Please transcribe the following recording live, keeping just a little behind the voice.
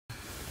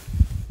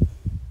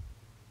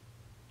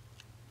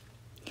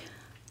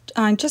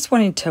I just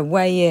wanted to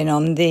weigh in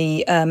on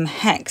the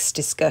HEX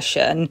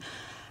discussion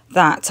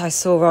that I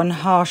saw on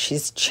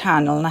Harsh's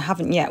channel, and I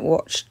haven't yet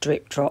watched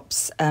Drip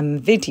Drop's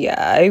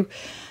video.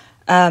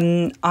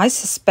 I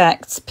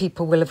suspect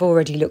people will have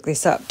already looked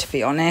this up, to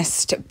be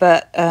honest,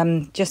 but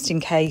just in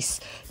case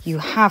you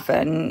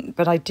haven't,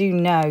 but I do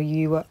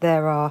know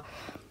there are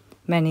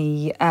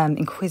many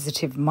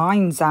inquisitive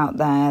minds out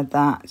there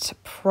that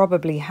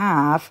probably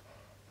have,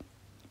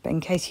 but in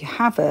case you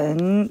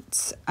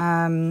haven't,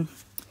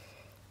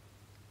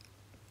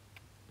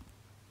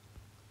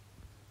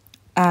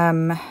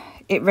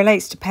 it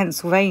relates to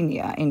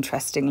Pennsylvania,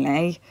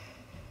 interestingly.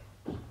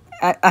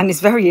 And it's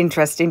very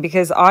interesting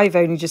because I've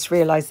only just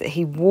realised that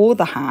he wore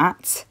the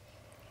hat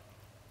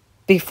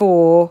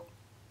before...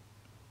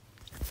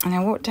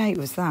 Now, what date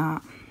was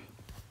that?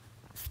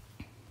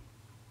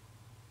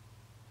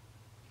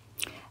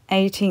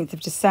 18th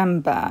of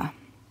December.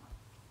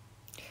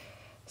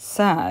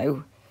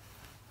 So,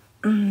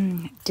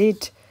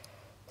 did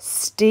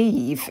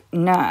Steve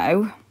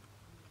know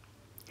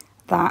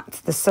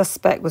that the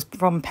suspect was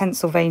from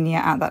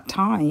Pennsylvania at that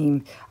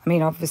time? I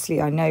mean,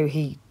 obviously, I know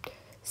he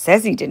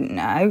says he didn't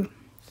know.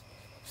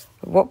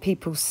 But what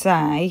people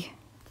say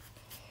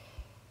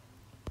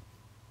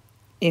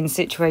in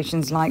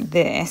situations like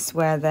this,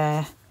 where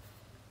they're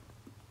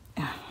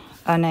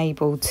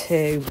unable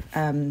to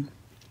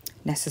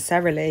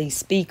necessarily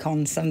speak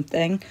on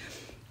something,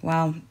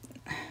 well,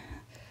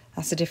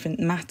 that's a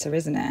different matter,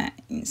 isn't it?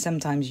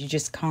 Sometimes you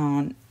just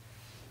can't.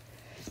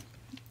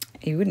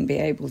 He wouldn't be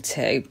able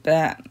to,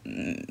 but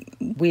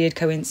weird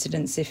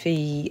coincidence if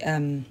he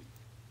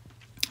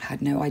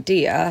had no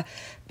idea,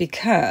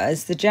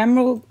 because the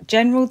general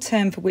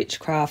term for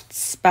witchcraft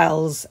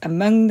spells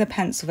among the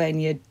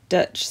Pennsylvania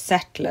Dutch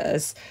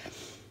settlers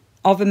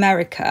of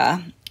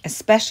America,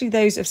 especially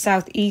those of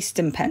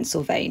southeastern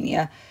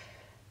Pennsylvania.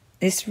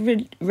 This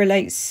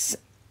relates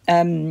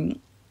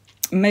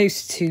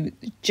most to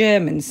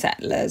German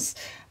settlers,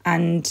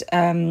 and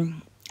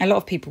a lot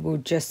of people will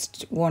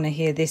just want to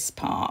hear this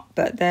part,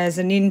 but there's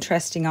an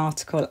interesting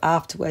article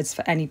afterwards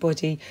for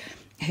anybody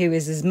who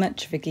is as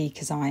much of a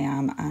geek as I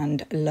am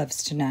and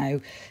loves to know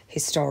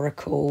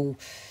historical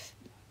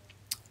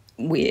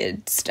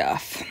weird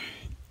stuff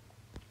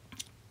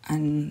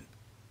and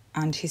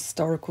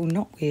historical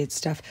not weird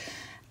stuff.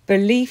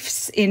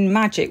 Beliefs in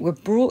magic were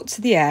brought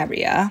to the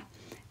area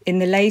in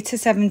the later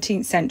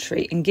 17th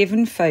century and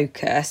given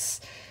focus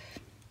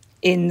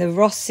in the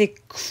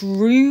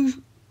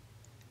Rosicrucian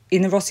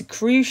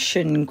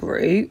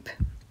group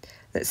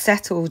that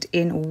settled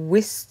in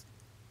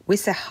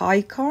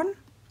Wissahickon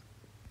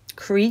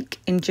Creek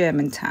in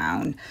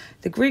Germantown.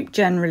 The group,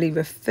 generally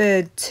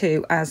referred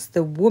to as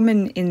the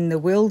Woman in the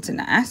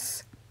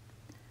Wilderness,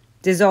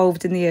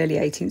 dissolved in the early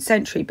 18th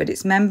century, but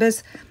its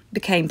members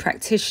became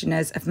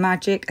practitioners of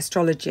magic,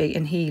 astrology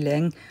and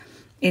healing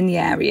in the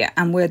area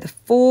and were the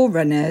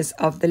forerunners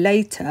of the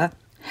later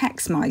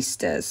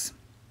Hexmeisters.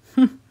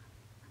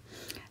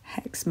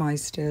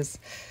 Hexmeisters.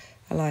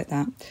 I like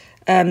that.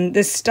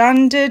 The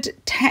standard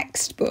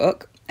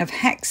textbook of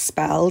hex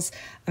spells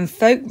and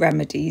folk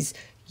remedies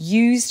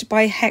used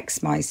by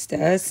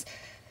Hexmeisters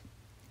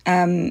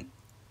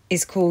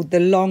is called The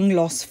Long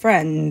Lost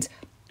Friend,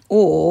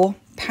 or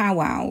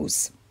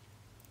Powwows.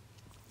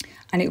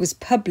 And it was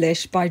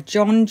published by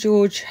John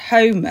George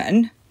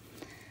Homan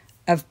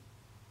of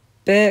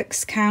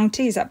Berks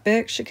County. Is that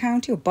Berkshire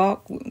County or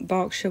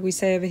Berkshire we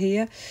say over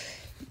here?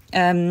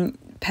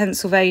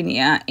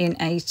 Pennsylvania in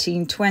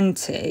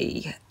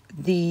 1820.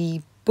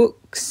 The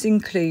book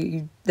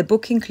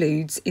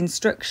includes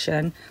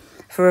instruction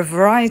for a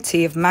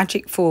variety of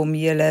magic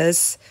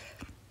formulas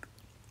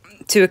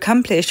to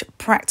accomplish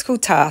practical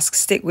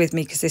tasks. Stick with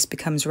me because this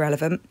becomes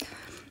relevant,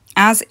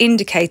 as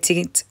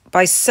indicated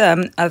by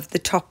some of the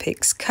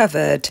topics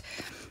covered.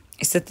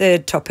 It's the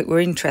third topic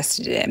we're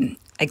interested in.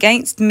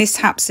 Against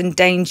mishaps and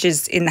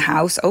dangers in the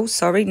house. Oh,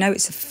 sorry, no,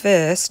 it's a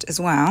first as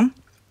well.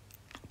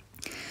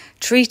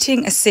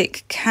 Treating a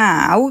sick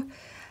cow.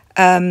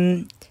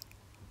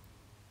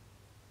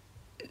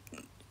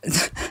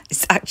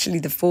 It's actually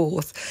the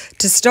fourth.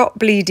 To stop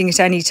bleeding at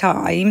any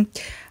time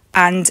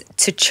and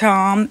to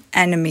charm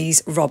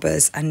enemies,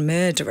 robbers and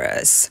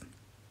murderers.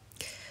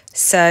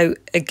 So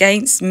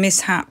against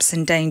mishaps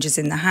and dangers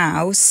in the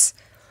house,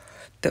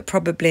 but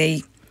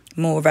probably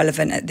more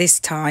relevant at this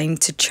time,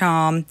 to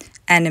charm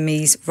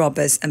enemies,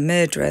 robbers and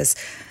murderers.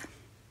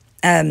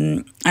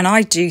 And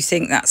I do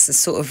think that's the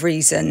sort of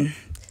reason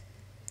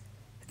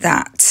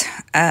that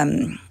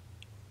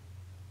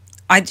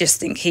I just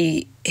think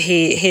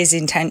his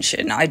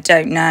intention, I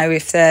don't know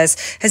if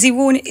has he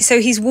worn it, so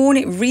he's worn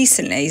it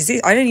recently.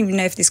 I don't even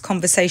know if this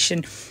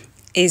conversation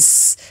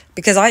is,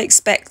 because I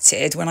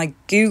expected when I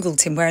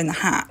Googled him wearing the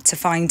hat to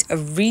find a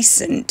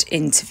recent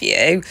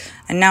interview,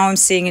 and now I'm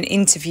seeing an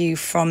interview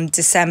from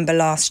December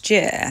last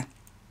year.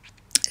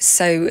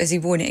 So has he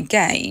worn it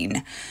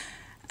again?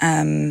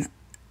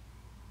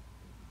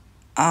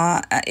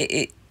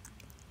 It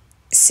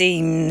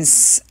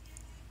seems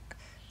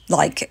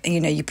like, you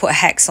know, you put a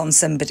hex on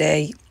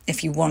somebody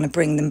if you want to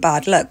bring them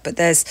bad luck. But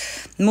there's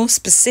more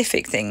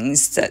specific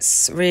things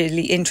that's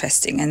really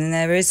interesting. And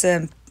there is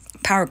a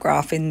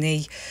paragraph in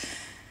the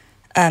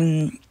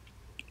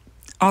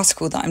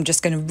article that I'm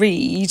just going to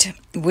read,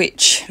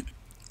 which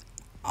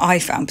I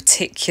found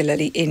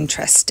particularly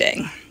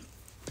interesting.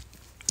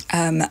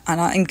 And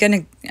I'm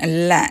going to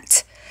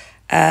let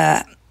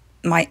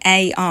my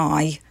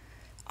AI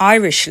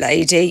Irish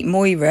lady,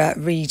 Moira,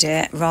 read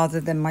it rather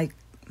than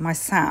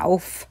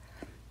myself.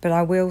 But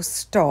I will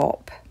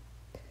stop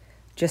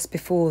just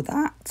before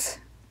that.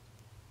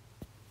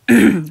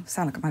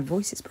 Sound like my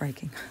voice is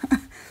breaking.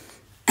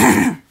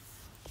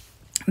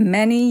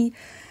 Many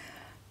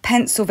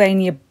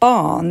Pennsylvania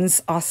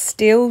barns are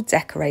still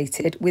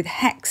decorated with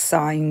hex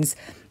signs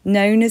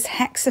known as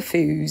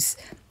hexafoos,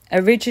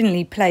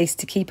 originally placed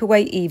to keep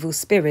away evil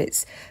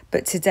spirits,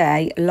 but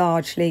today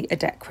largely a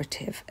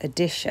decorative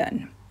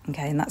addition.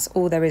 Okay, and that's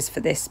all there is for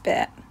this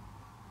bit.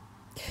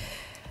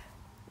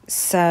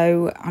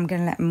 So I'm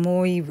going to let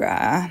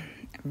Moira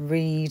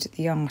read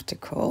the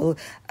article.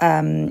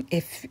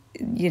 If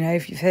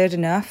you've heard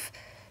enough,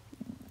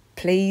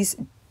 please,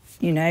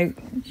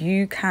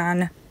 you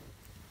can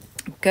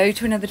go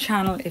to another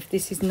channel if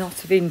this is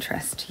not of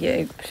interest to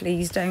you.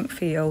 Please don't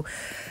feel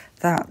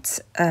that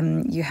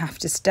you have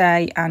to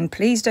stay, and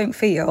please don't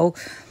feel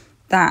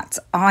that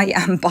I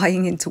am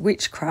buying into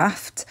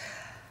witchcraft.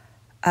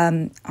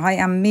 I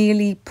am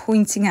merely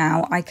pointing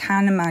out, I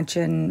can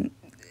imagine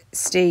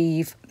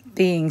Steve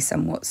being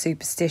somewhat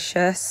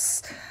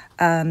superstitious.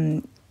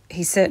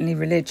 He's certainly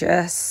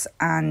religious,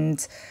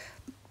 and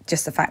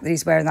just the fact that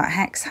he's wearing that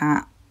hex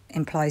hat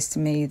implies to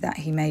me that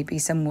he may be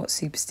somewhat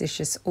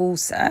superstitious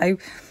also.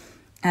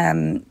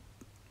 I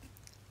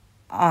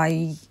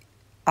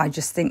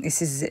just think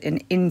this is an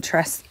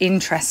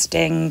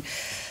interesting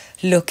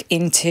look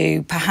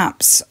into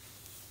perhaps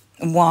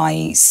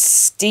why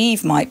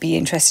Steve might be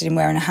interested in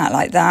wearing a hat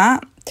like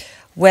that,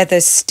 whether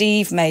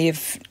Steve may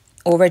have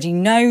already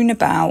known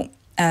about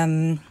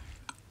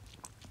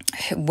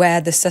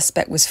where the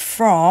suspect was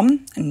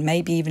from, and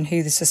maybe even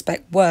who the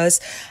suspect was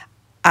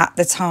at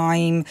the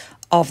time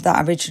of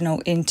that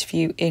original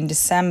interview in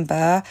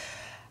December.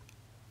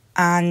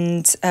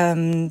 And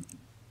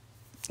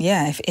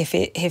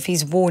if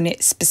he's worn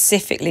it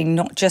specifically,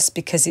 not just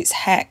because it's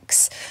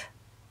hex,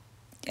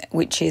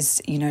 which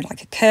is,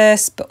 like a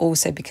curse, but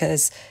also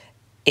because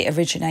it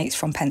originates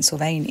from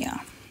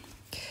Pennsylvania.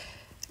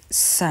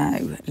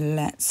 So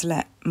let's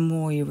let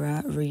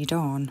Moira read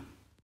on.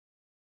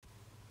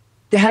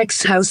 The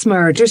Hex House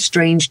Murder: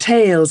 Strange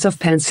Tales of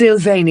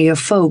Pennsylvania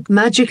Folk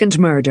Magic and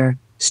Murder.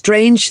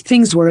 Strange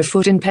things were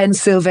afoot in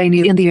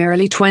Pennsylvania in the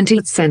early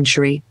 20th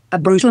century. A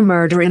brutal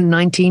murder in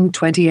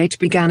 1928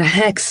 began a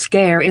hex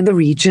scare in the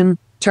region,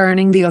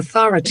 turning the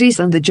authorities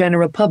and the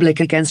general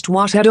public against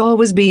what had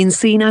always been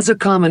seen as a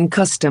common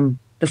custom,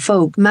 the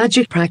folk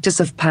magic practice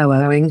of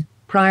powwowing.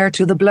 Prior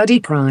to the bloody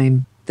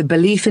crime, the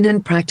belief in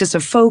and practice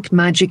of folk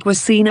magic was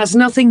seen as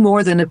nothing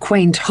more than a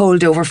quaint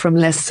holdover from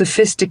less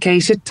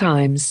sophisticated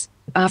times.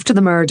 After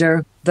the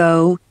murder,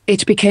 though,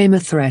 it became a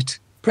threat.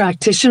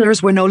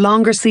 Practitioners were no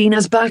longer seen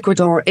as backward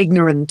or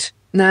ignorant.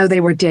 Now they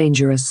were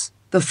dangerous.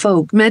 The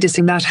folk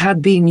medicine that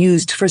had been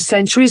used for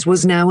centuries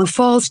was now a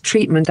false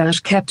treatment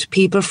that kept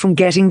people from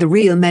getting the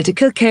real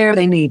medical care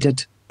they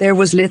needed. There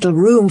was little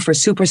room for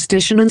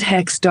superstition and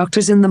hex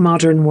doctors in the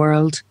modern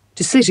world.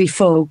 To city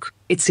folk,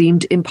 it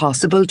seemed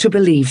impossible to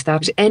believe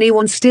that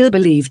anyone still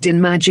believed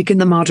in magic in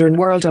the modern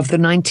world of the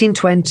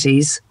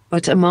 1920s,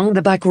 but among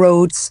the back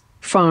roads,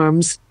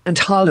 farms, and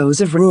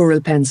hollows of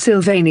rural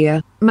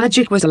Pennsylvania,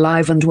 magic was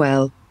alive and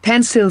well.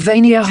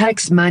 Pennsylvania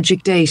hex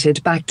magic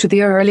dated back to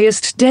the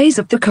earliest days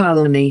of the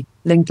colony,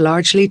 linked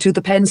largely to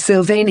the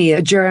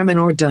Pennsylvania German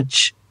or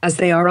Dutch, as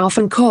they are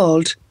often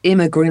called,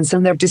 immigrants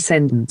and their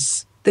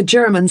descendants. The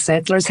German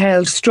settlers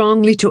held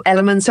strongly to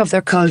elements of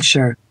their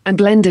culture, and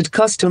blended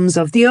customs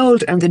of the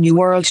old and the new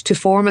world to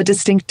form a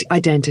distinct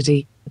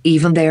identity.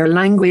 Even their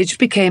language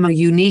became a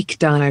unique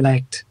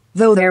dialect.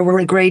 Though there were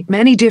a great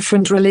many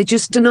different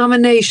religious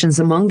denominations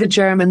among the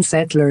German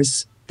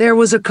settlers, there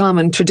was a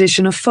common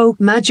tradition of folk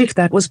magic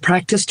that was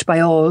practiced by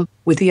all,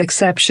 with the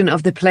exception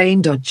of the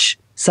plain Dutch,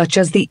 such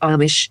as the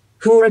Amish,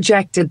 who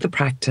rejected the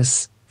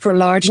practice. For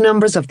large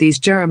numbers of these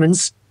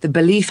Germans, the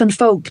belief in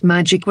folk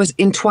magic was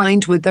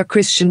entwined with their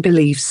Christian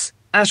beliefs.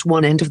 At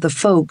one end of the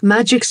folk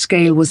magic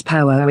scale was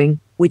powwowing,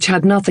 which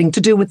had nothing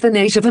to do with the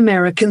Native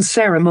American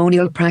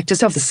ceremonial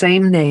practice of the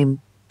same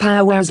name.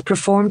 Powwows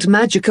performed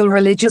magical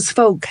religious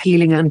folk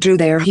healing and drew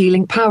their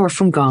healing power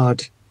from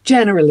God.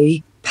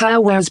 Generally,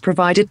 powwows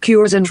provided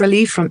cures and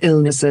relief from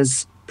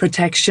illnesses,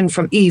 protection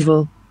from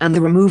evil, and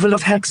the removal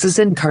of hexes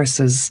and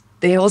curses.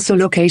 They also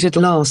located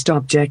lost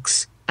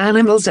objects,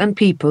 animals and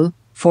people,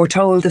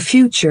 foretold the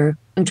future,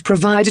 and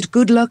provided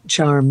good luck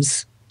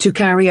charms. To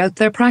carry out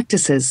their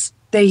practices,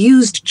 they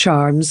used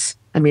charms,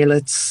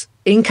 amulets,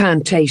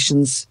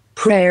 incantations,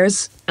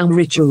 prayers, and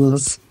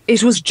rituals.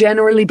 It was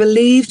generally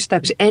believed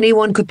that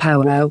anyone could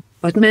powwow,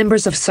 but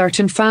members of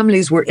certain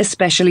families were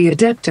especially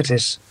adept at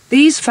it.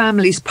 These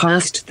families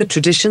passed the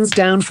traditions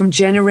down from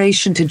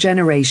generation to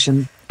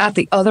generation. At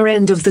the other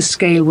end of the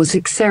scale was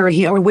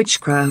hexerarchy or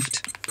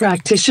witchcraft.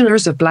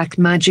 Practitioners of black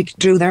magic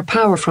drew their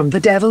power from the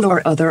devil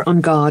or other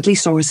ungodly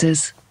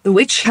sources. The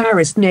witch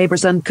harassed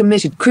neighbors and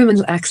committed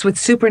criminal acts with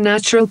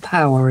supernatural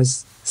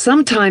powers.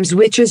 Sometimes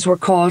witches were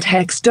called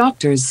hex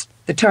doctors.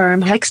 The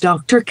term hex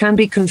doctor can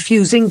be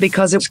confusing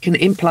because it can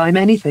imply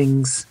many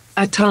things.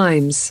 At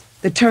times,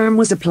 the term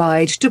was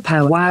applied to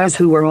powwows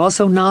who were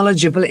also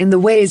knowledgeable in the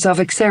ways of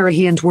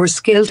hexerarchy and were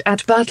skilled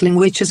at battling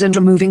witches and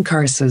removing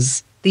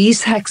curses.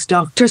 These hex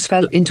doctors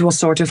fell into a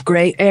sort of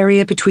grey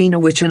area between a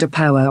witch and a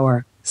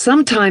powwower.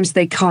 Sometimes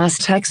they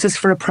cast hexes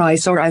for a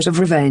price or out of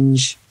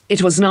revenge.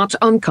 It was not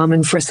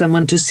uncommon for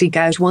someone to seek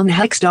out one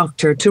hex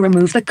doctor to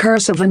remove the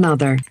curse of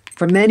another.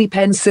 For many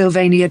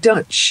Pennsylvania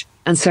Dutch,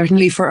 and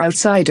certainly for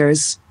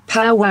outsiders,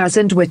 powwows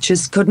and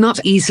witches could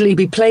not easily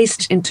be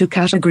placed into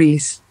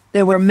categories.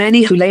 There were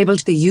many who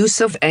labelled the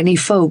use of any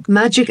folk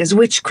magic as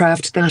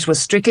witchcraft that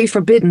was strictly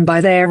forbidden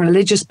by their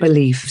religious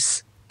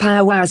beliefs.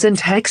 Powwows and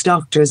hex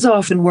doctors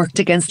often worked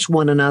against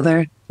one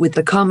another, with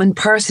the common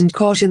person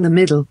caught in the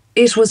middle.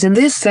 It was in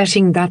this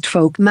setting that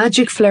folk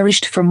magic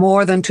flourished for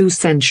more than 2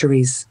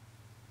 centuries.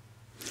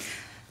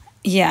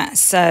 Yeah,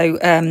 so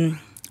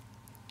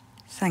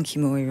thank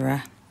you,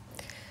 Moira.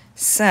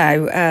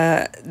 So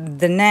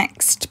the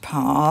next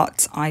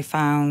part I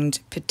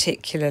found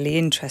particularly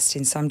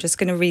interesting. So I'm just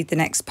going to read the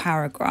next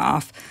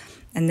paragraph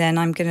and then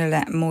I'm going to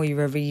let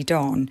Moira read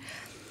on.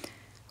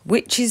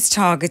 Witches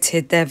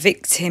targeted their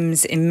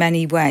victims in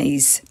many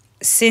ways.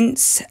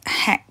 Since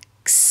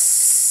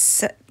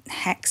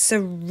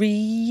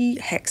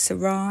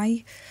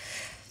hexerarchy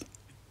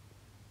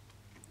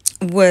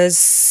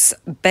was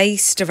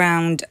based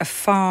around a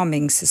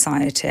farming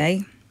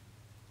society.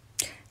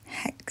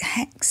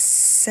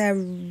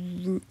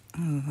 I'm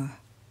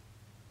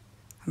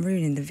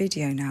ruining the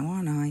video now,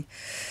 aren't I?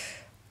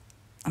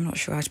 I'm not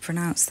sure how to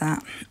pronounce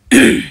that.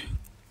 Do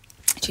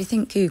you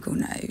think Google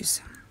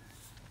knows?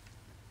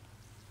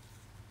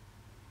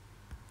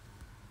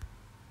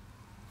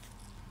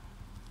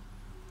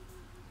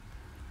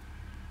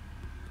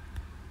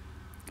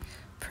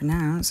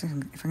 Pronounce, if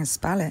I can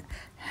spell it.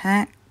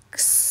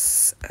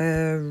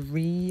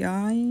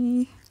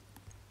 Hexerarchy.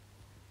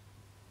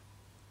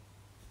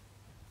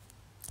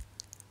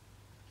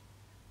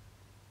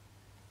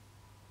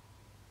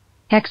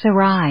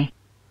 Hexerarchy.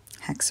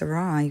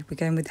 Hexerarchy. We're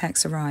going with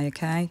hexerarchy,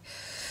 okay?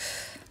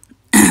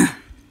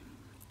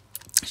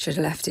 Should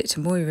have left it to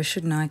Moira,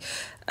 shouldn't I?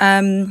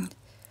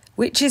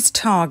 Witches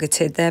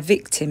targeted their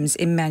victims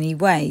in many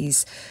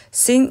ways.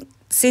 Since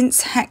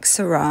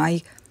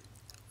hexerarchy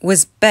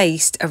was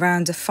based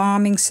around a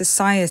farming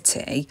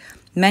society,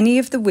 many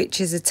of the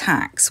witches'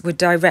 attacks were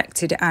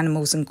directed at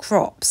animals and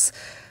crops.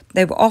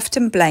 They were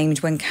often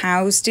blamed when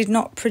cows did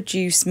not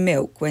produce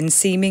milk, when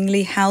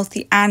seemingly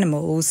healthy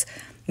animals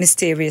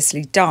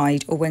mysteriously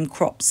died, or when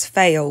crops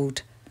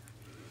failed.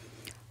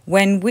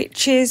 When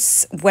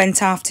witches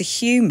went after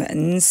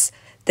humans,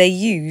 they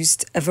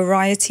used a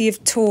variety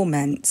of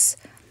torments.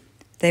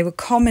 They were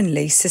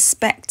commonly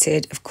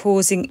suspected of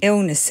causing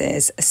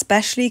illnesses,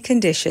 especially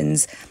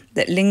conditions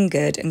that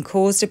lingered and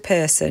caused a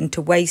person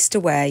to waste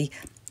away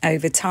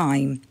over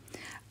time.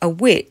 A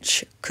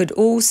witch could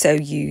also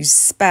use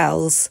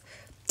spells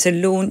to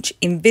launch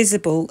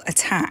invisible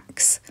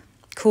attacks,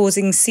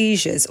 causing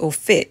seizures or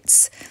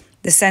fits,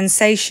 the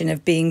sensation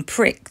of being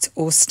pricked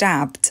or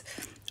stabbed,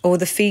 or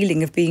the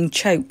feeling of being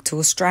choked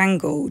or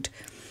strangled.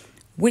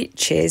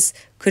 Witches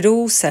could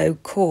also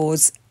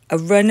cause a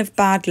run of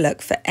bad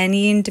luck for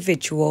any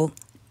individual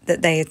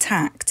that they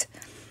attacked.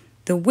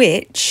 The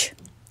witch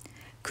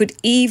could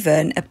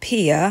even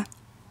appear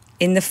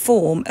in the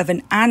form of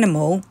an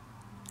animal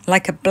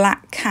like a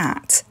black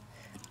cat,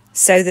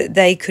 so that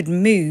they could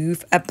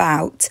move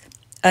about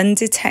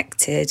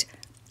undetected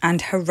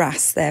and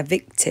harass their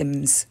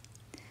victims.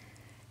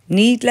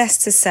 Needless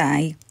to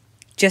say,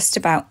 just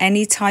about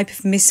any type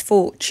of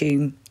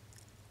misfortune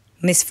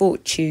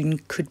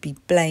could be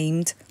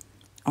blamed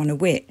on a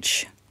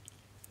witch.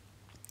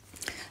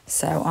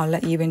 So I'll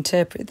let you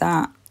interpret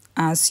that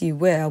as you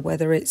will,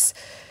 whether it's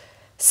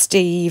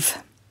Steve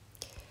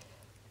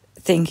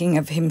thinking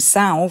of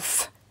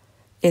himself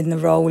in the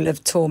role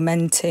of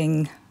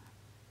tormenting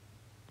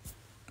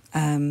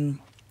the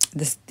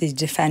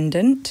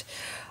defendant,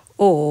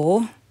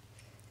 or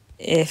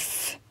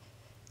if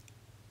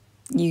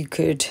you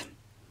could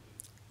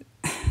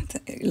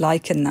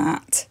liken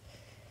that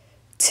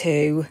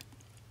to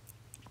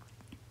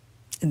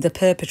the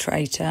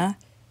perpetrator,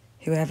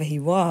 whoever he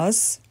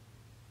was,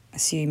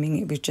 assuming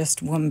it was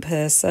just one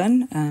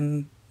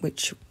person,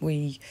 which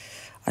we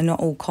are not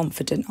all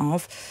confident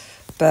of,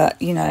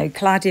 but, you know,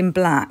 clad in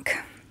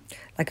black,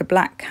 like a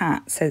black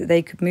cat, so that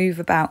they could move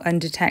about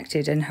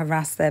undetected and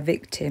harass their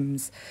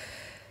victims.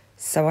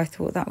 So I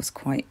thought that was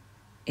quite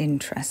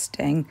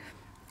interesting.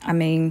 I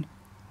mean,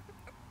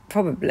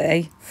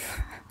 probably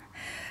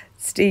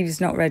Steve's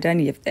not read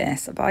any of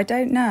this, but I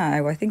don't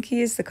know. I think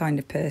he is the kind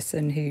of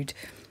person who'd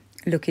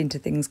look into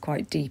things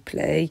quite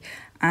deeply,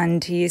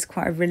 and he is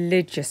quite a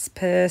religious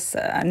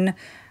person.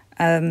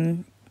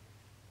 And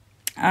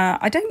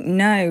I don't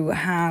know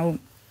how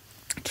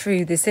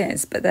true this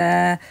is, but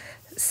I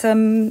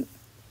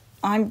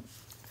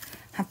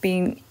have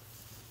been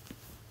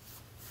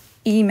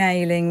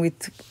emailing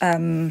with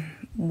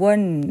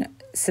one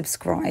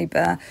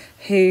subscriber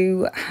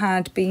who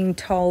had been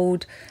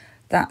told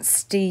that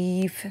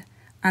Steve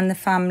and the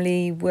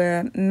family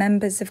were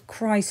members of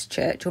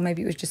Christchurch, or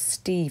maybe it was just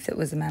Steve that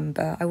was a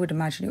member. I would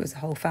imagine it was the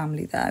whole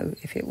family though,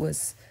 if it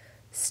was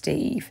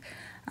Steve.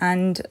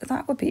 And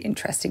that would be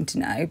interesting to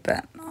know,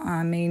 but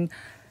I mean,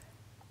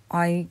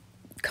 I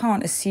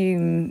can't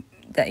assume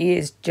that he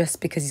is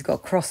just because he's got a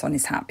cross on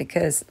his hat,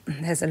 because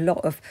there's a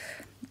lot of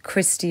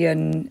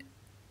Christian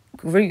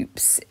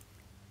groups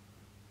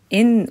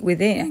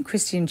within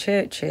Christian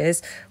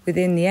churches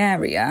within the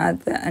area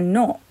that are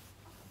not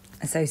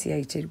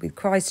associated with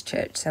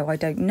Christchurch, so I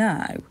don't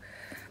know.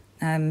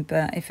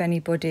 But if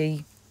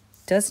anybody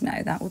does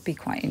know, that would be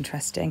quite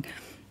interesting.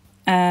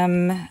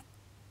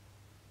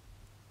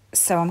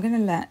 So I'm going to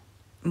let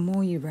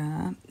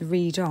Moira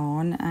read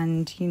on,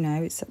 and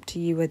it's up to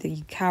you whether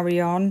you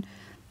carry on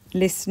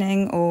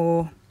listening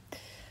or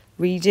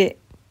read it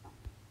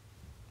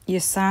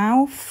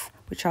yourself,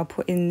 which I'll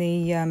put in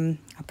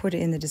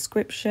the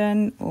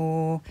description,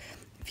 or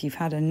if you've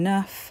had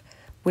enough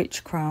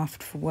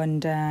witchcraft for one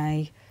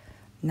day,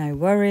 no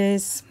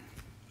worries.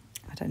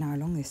 I don't know how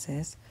long this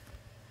is.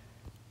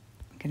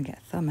 I'm going to get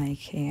a thumb ache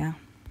here.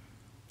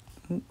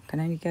 Can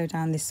only go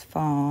down this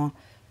far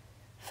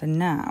for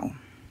now.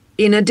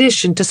 In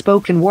addition to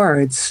spoken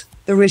words,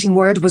 the written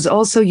word was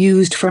also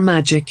used for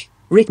magic.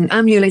 Written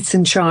amulets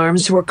and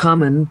charms were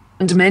common,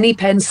 and many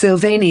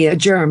Pennsylvania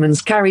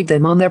Germans carried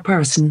them on their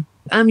person.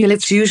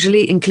 Amulets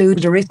usually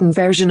included a written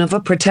version of a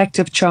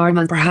protective charm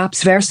and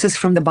perhaps verses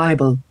from the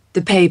Bible.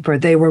 The paper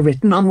they were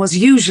written on was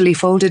usually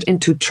folded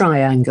into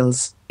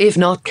triangles. If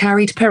not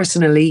carried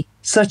personally,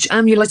 such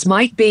amulets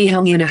might be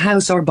hung in a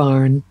house or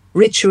barn.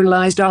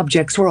 Ritualized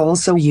objects were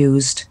also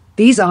used.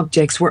 These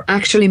objects were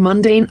actually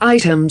mundane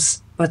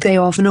items, but they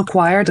often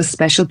acquired a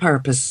special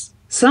purpose.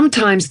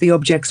 Sometimes the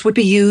objects would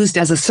be used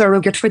as a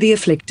surrogate for the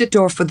afflicted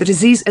or for the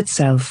disease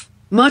itself.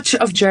 Much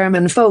of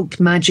German folk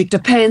magic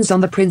depends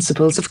on the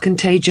principles of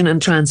contagion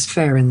and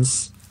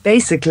transference.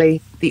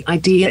 Basically, the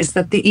idea is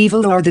that the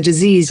evil or the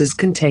disease is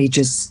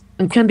contagious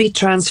and can be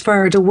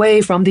transferred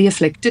away from the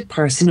afflicted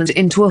person and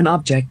into an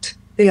object.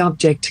 The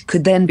object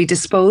could then be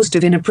disposed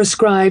of in a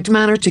prescribed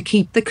manner to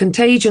keep the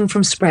contagion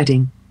from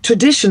spreading.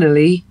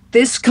 Traditionally,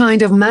 this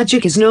kind of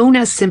magic is known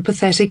as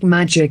sympathetic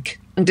magic,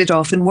 and it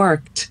often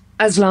worked,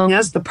 as long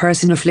as the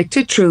person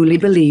afflicted truly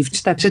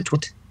believed that it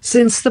would.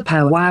 Since the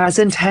powwows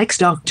and hex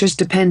doctors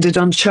depended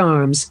on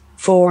charms,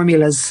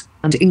 formulas,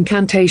 and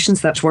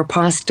incantations that were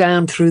passed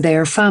down through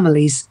their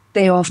families,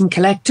 they often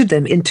collected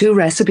them into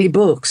recipe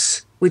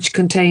books, which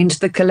contained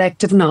the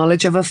collective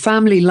knowledge of a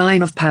family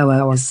line of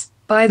powwows.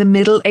 By the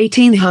middle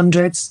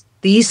 1800s,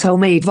 these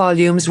homemade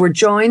volumes were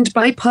joined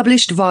by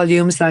published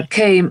volumes that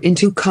came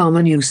into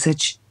common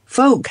usage.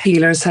 Folk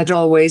healers had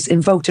always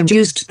invoked and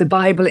used the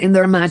Bible in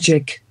their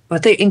magic,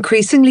 but they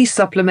increasingly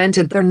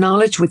supplemented their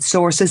knowledge with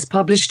sources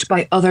published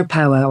by other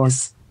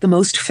powwows. The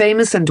most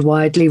famous and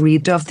widely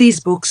read of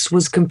these books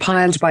was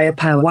compiled by a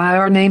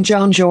powwower named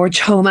John George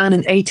Homan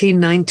in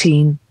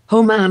 1819.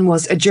 Homan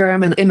was a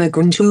German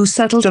immigrant who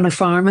settled on a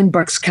farm in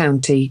Berks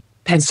County,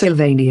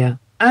 Pennsylvania.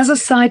 As a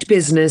side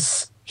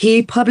business,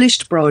 he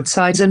published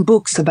broadsides and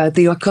books about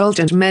the occult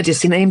and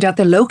medicine aimed at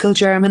the local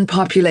German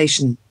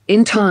population.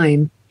 In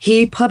time,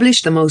 he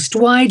published the most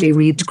widely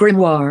read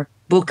grimoire,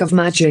 Book of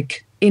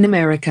Magic, in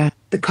America,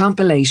 the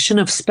compilation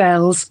of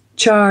spells,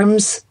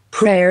 charms,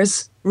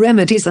 prayers,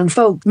 remedies and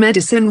folk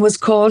medicine was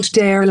called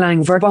Der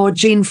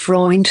langverborgene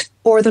Freund,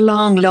 or The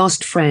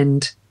Long-Lost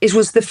Friend. It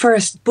was the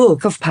first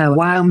book of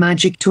powwow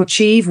magic to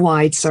achieve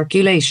wide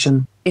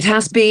circulation. It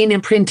has been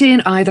in print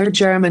in either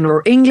German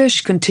or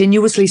English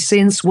continuously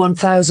since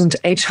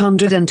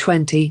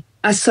 1820.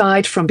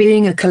 Aside from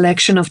being a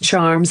collection of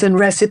charms and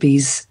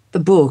recipes, the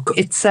book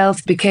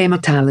itself became a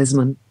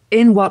talisman,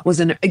 in what was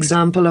an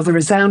example of a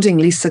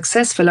resoundingly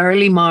successful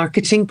early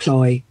marketing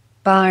ploy.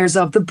 Buyers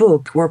of the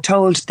book were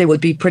told they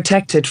would be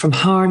protected from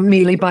harm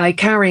merely by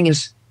carrying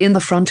it. In the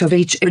front of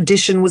each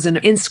edition was an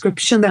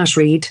inscription that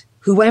read,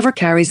 "Whoever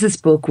carries this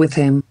book with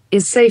him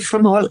is safe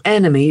from all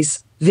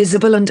enemies,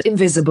 visible and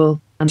invisible,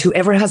 and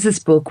whoever has this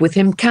book with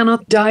him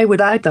cannot die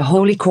without the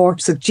holy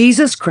corpse of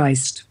Jesus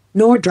Christ,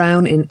 nor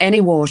drown in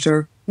any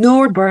water,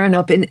 nor burn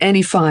up in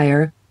any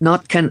fire,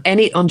 not can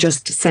any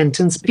unjust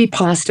sentence be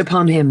passed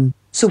upon him.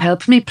 So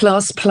help me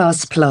plus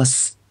plus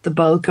plus." The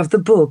bulk of the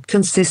book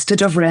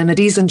consisted of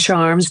remedies and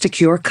charms to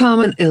cure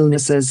common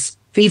illnesses,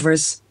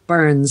 fevers,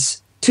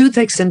 burns,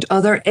 toothaches and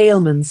other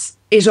ailments.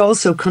 It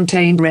also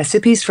contained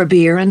recipes for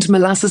beer and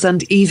molasses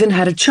and even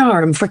had a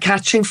charm for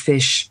catching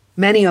fish.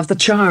 Many of the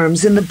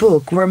charms in the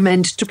book were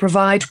meant to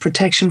provide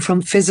protection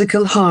from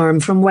physical harm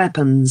from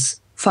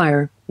weapons,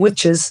 fire,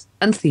 witches,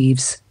 and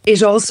thieves.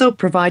 It also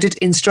provided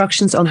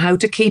instructions on how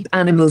to keep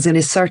animals in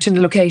a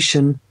certain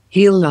location,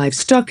 heal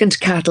livestock and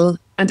cattle,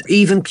 and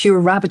even cure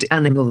rabid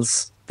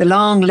animals. The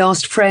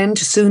long-lost friend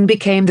soon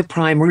became the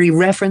primary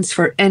reference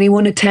for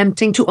anyone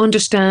attempting to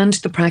understand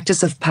the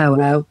practice of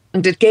powwow,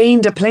 and it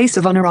gained a place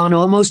of honor on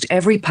almost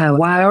every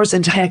powwowers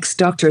and hex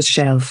doctor's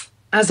shelf.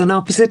 As an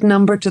opposite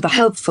number to the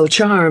helpful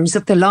charms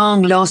of the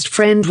long-lost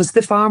friend was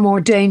the far more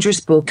dangerous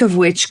book of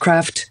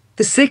witchcraft,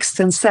 the 6th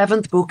and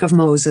 7th Book of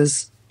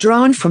Moses,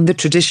 drawn from the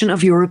tradition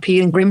of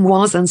European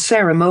grimoires and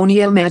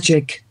ceremonial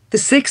magic. The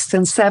 6th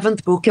and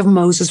 7th Book of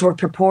Moses were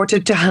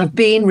purported to have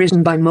been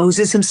written by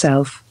Moses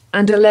himself,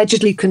 and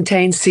allegedly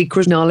contained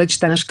secret knowledge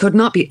that could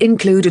not be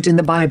included in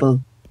the Bible.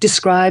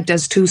 Described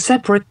as two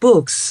separate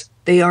books,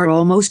 they are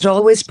almost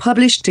always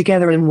published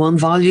together in one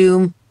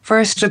volume,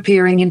 first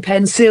appearing in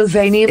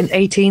Pennsylvania in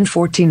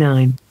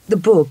 1849. The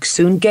book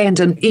soon gained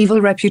an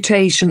evil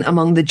reputation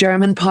among the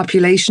German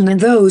population and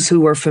those who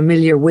were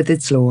familiar with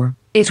its lore.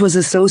 It was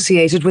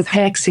associated with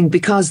hexing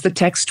because the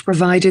text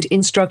provided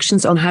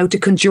instructions on how to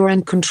conjure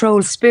and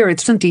control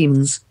spirits and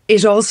demons.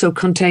 It also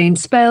contained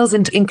spells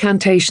and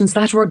incantations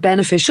that were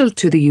beneficial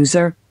to the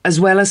user, as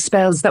well as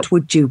spells that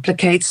would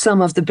duplicate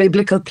some of the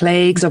biblical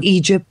plagues of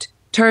Egypt,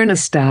 turn a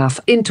staff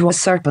into a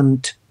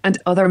serpent, and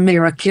other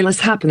miraculous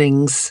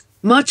happenings.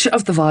 Much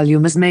of the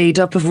volume is made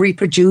up of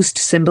reproduced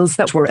symbols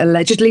that were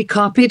allegedly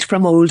copied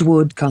from old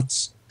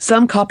woodcuts.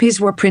 Some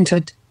copies were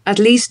printed, at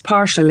least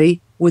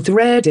partially, with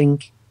red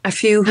ink. A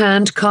few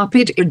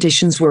hand-copied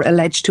editions were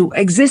alleged to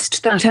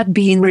exist that had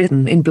been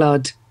written in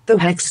blood. The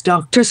hex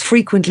doctors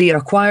frequently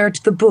acquired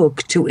the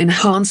book to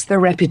enhance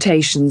their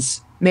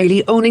reputations.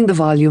 Merely owning the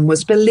volume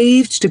was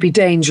believed to be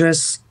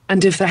dangerous,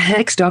 and if a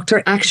hex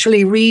doctor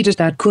actually read it,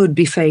 that could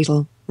be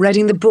fatal.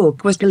 Reading the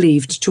book was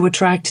believed to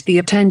attract the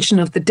attention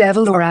of the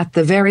devil, or at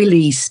the very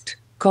least,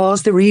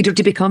 cause the reader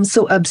to become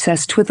so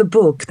obsessed with the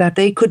book that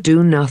they could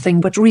do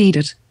nothing but read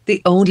it.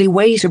 The only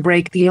way to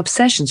break the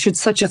obsession, should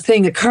such a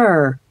thing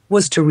occur,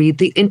 was to read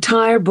the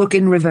entire book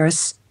in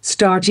reverse,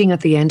 starting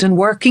at the end and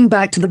working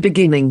back to the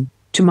beginning.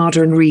 To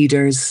modern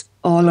readers,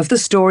 all of the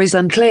stories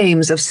and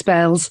claims of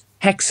spells,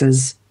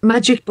 hexes,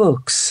 magic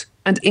books,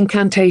 and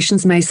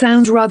incantations may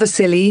sound rather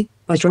silly,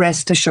 but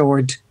rest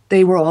assured,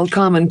 they were all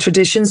common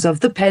traditions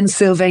of the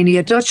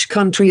Pennsylvania Dutch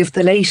country of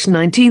the late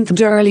 19th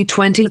and early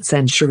 20th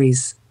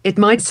centuries. It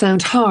might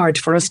sound hard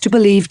for us to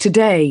believe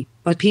today,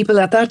 but people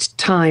at that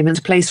time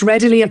and place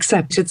readily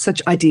accepted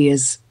such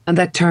ideas, and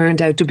that turned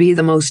out to be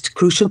the most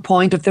crucial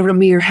point of the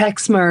Ramir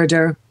hex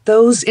murder.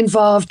 Those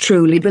involved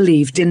truly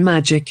believed in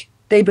magic.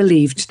 They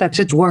believed that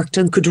it worked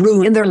and could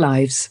ruin their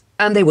lives,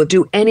 and they would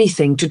do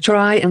anything to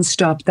try and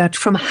stop that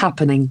from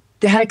happening.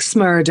 The hex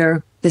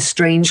murder, the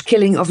strange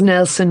killing of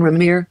Nelson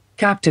Ramir,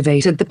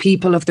 captivated the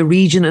people of the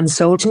region and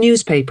sold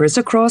newspapers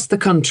across the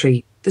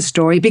country. The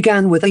story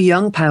began with a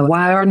young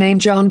powwower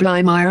named John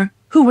Blymeyer,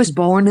 who was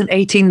born in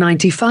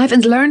 1895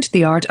 and learned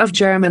the art of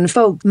German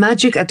folk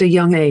magic at a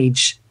young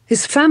age.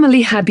 His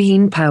family had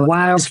been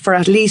powwowers for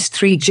at least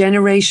 3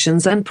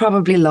 generations and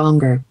probably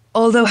longer.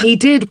 Although he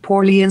did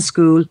poorly in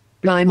school,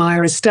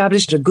 Blymeyer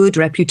established a good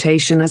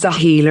reputation as a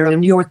healer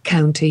in York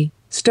County.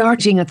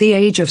 Starting at the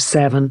age of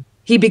 7,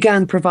 he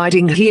began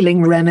providing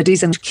healing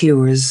remedies and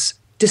cures.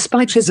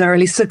 Despite his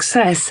early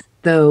success,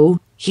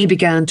 though, he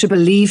began to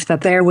believe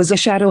that there was a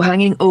shadow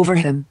hanging over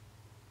him.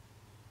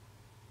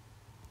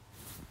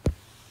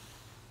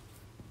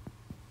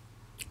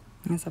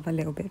 Let's have a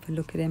little bit of a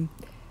look at him.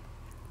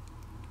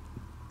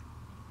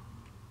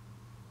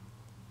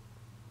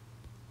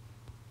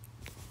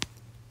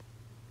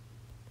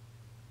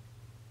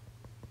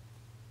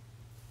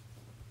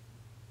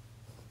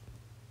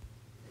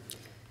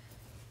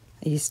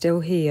 Are you still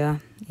here?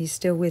 Are you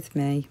still with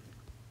me?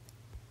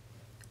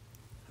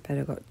 I bet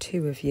I've got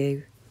 2 of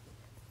you,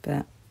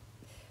 but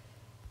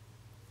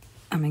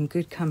I'm in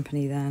good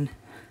company then.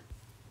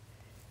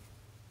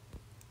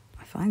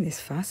 I find this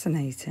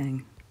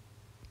fascinating.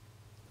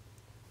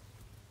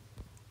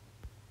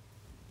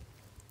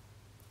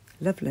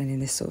 Love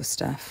learning this sort of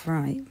stuff,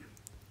 right?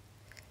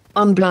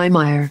 On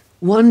Blymeyer,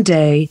 one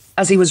day,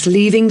 as he was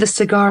leaving the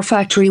cigar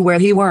factory where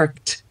he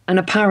worked, an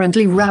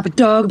apparently rabid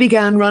dog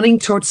began running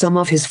toward some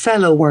of his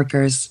fellow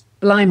workers.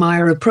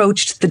 Blymeyer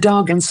approached the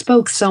dog and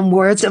spoke some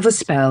words of a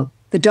spell.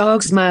 The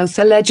dog's mouth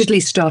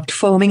allegedly stopped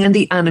foaming and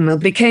the animal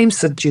became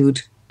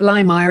subdued.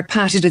 Blymeyer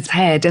patted its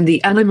head and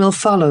the animal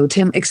followed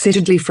him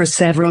excitedly for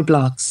several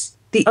blocks.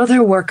 The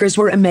other workers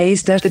were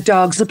amazed at the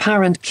dog's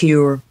apparent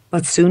cure,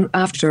 but soon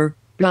after,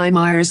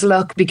 Blymeyer's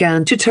luck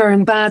began to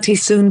turn bad. He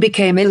soon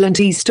became ill and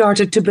he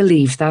started to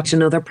believe that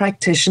another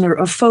practitioner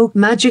of folk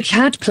magic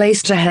had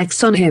placed a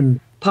hex on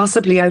him.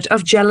 Possibly out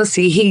of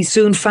jealousy, he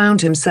soon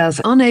found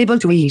himself unable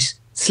to eat,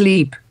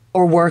 sleep,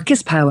 or work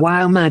his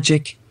powwow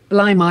magic.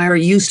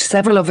 Blymeyer used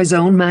several of his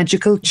own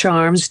magical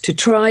charms to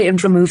try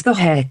and remove the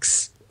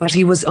hex, but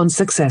he was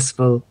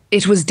unsuccessful.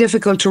 It was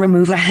difficult to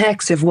remove a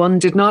hex if one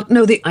did not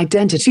know the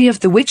identity of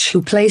the witch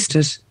who placed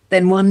it.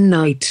 Then one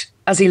night,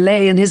 as he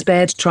lay in his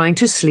bed trying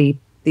to sleep,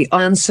 the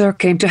answer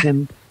came to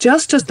him.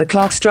 Just as the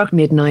clock struck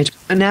midnight,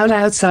 an owl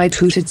outside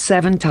hooted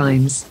 7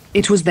 times.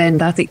 It was then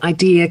that the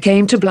idea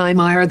came to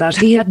Blymeyer that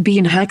he had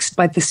been hexed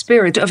by the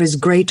spirit of his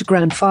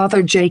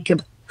great-grandfather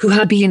Jacob, who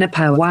had been a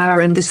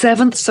powwower and the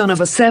seventh son of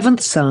a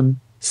seventh son.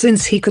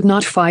 Since he could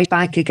not fight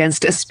back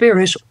against a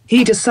spirit,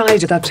 he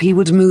decided that he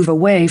would move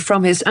away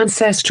from his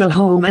ancestral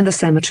home and the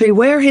cemetery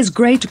where his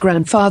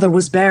great-grandfather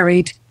was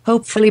buried,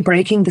 hopefully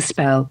breaking the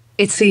spell.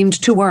 It seemed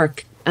to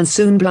work, and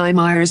soon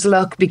Blymire's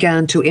luck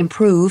began to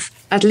improve,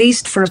 at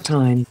least for a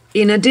time.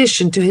 In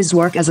addition to his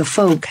work as a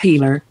folk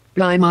healer,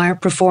 Blymire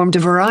performed a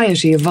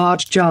variety of odd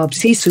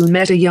jobs. He soon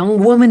met a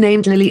young woman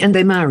named Lily and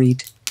they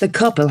married. The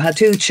couple had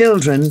 2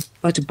 children,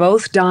 but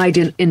both died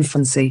in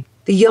infancy.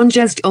 The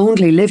youngest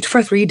only lived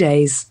for 3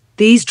 days.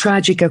 These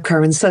tragic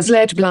occurrences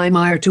led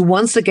Blymire to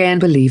once again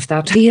believe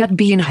that he had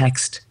been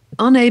hexed.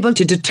 Unable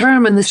to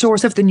determine the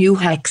source of the new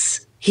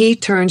hex, he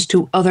turned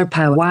to other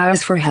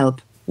powwows for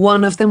help.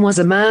 One of them was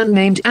a man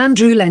named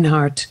Andrew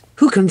Lenhart,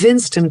 who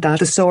convinced him that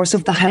the source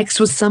of the hex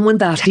was someone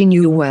that he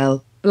knew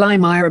well.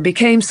 Blymire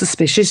became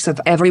suspicious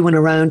of everyone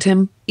around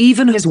him,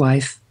 even his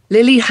wife.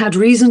 Lily had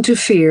reason to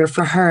fear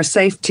for her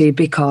safety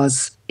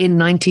because, in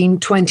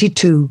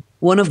 1922,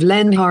 one of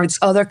Lenhart's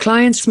other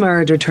clients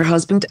murdered her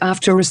husband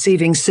after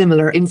receiving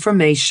similar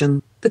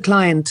information. The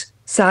client,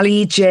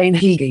 Sally Jane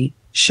Heagy,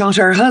 shot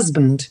her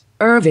husband,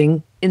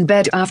 Irving, in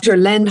bed after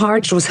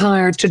Lenhart was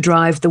hired to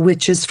drive the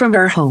witches from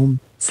her home.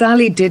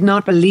 Sally did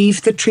not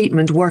believe the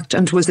treatment worked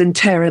and was in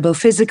terrible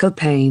physical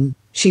pain.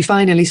 She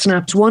finally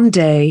snapped one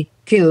day,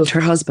 killed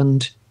her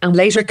husband, and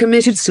later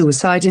committed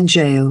suicide in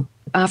jail.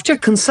 After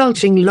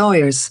consulting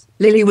lawyers,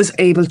 Lily was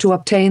able to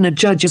obtain a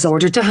judge's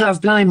order to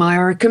have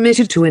Blymire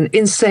committed to an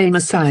insane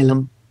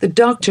asylum. The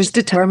doctors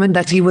determined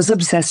that he was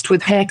obsessed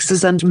with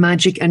hexes and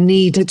magic and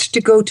needed to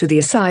go to the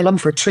asylum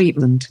for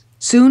treatment.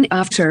 Soon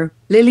after,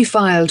 Lily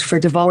filed for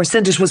divorce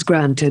and it was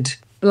granted.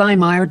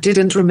 Blymire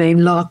didn't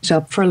remain locked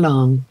up for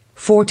long.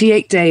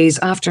 48 days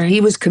after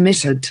he was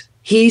committed,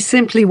 he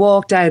simply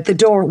walked out the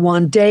door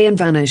one day and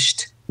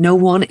vanished. No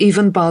one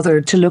even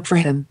bothered to look for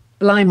him.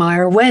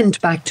 Blymire went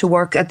back to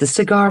work at the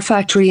cigar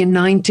factory in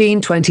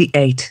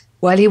 1928.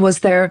 While he was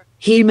there,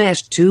 he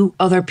met 2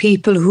 other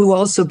people who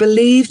also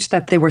believed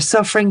that they were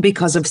suffering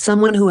because of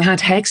someone who had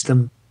hexed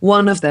them.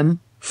 One of them,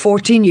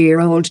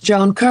 14-year-old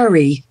John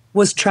Curry,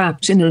 was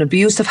trapped in an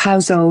abusive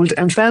household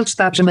and felt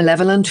that a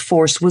malevolent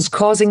force was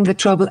causing the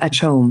trouble at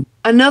home.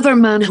 Another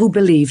man who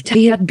believed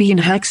he had been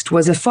hexed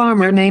was a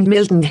farmer named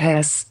Milton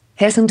Hess.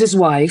 Hess and his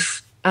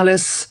wife,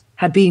 Alice,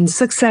 had been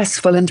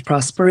successful and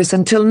prosperous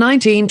until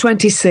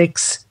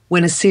 1926,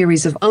 when a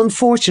series of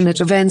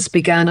unfortunate events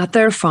began at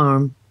their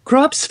farm.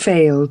 Crops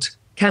failed,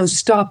 cows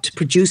stopped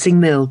producing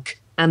milk,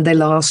 and they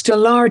lost a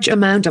large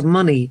amount of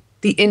money.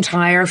 The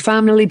entire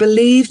family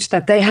believed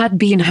that they had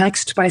been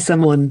hexed by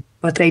someone,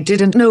 but they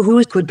didn't know who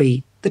it could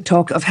be. The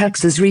talk of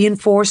hexes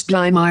reinforced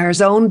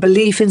Blymire's own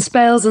belief in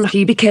spells and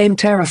he became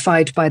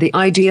terrified by the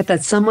idea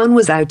that someone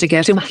was out to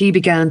get him. He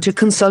began to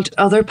consult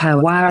other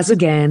powwows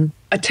again,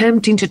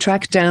 attempting to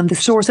track down the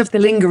source of the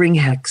lingering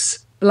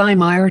hex.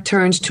 Blymire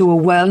turned to a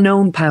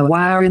well-known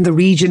powwower in the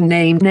region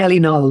named Nellie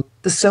Knoll,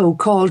 the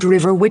so-called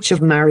River Witch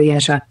of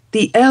Marietta.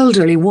 The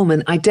elderly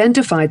woman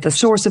identified the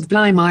source of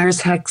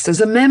Blymire's hex as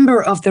a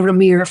member of the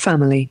Ramire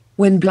family.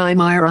 When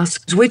Blymire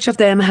asked which of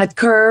them had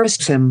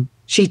cursed him,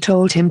 she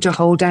told him to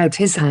hold out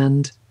his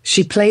hand.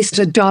 She placed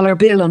a dollar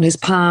bill on his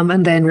palm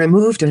and then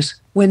removed it.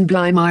 When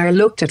Blymire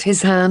looked at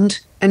his hand,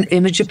 an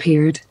image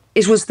appeared.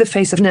 It was the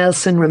face of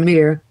Nelson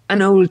Ramire,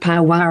 an old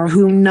powwower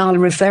whom Knoll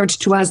referred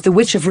to as the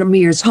Witch of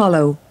Ramire's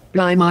Hollow.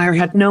 Blymire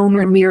had known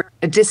Ramire,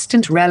 a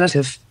distant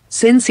relative,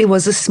 since he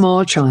was a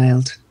small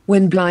child.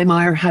 When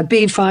Blymire had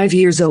been 5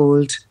 years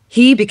old,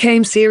 he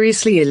became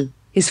seriously ill.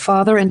 His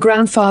father and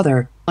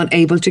grandfather,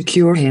 unable to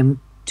cure him,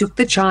 took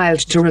the child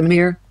to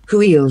Ramire, who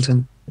healed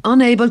him.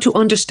 Unable to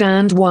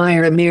understand why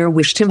Ramire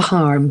wished him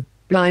harm,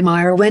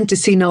 Blymire went to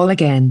see Knoll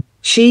again.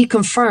 She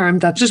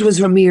confirmed that it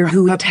was Ramire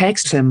who had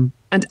hexed him,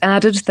 and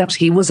added that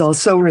he was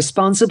also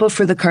responsible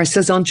for the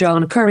curses on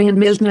John Curry and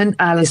Milton and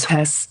Alice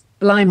Hess.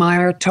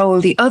 Blymire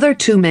told the other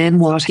 2 men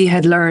what he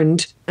had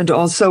learned, and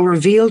also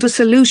revealed a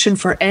solution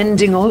for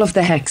ending all of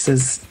the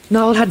hexes.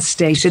 Knoll had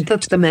stated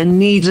that the men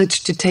needed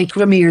to take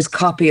Ramire's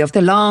copy of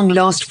the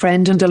long-lost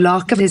friend and a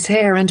lock of his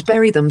hair and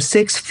bury them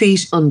 6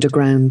 feet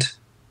underground.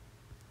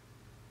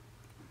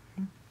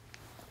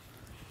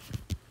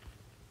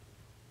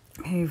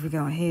 Who have we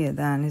got here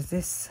then? Is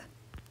this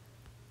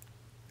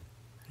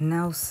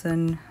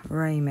Nelson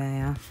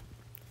Ramire,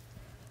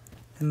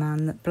 the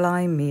man that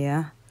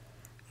Blymire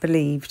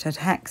believed had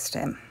hexed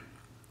him?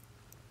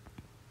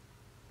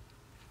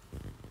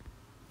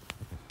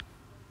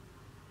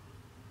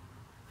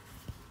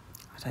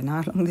 I don't know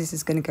how long this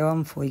is going to go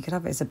on for. You could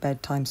have it as a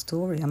bedtime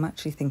story. I'm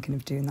actually thinking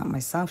of doing that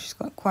myself. She's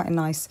got quite a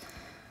nice,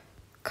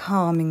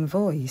 calming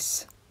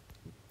voice.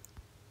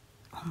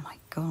 Oh my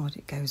God,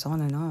 it goes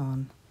on and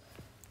on.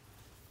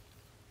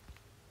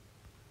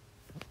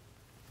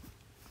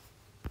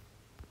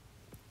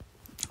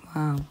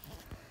 Wow.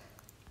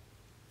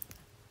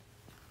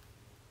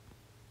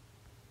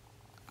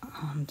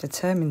 I'm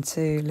determined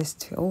to listen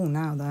to it all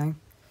now, though.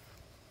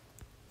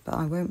 But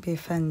I won't be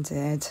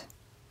offended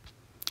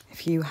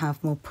if you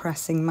have more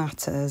pressing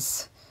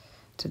matters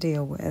to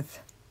deal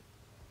with.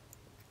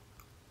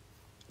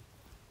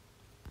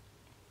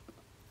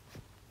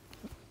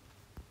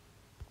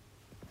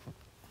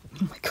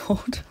 Oh my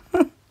god.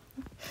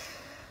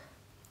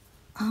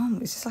 Oh,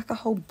 is this like a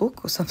whole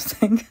book or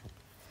something?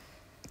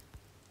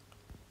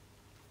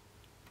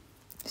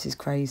 This is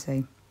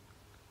crazy.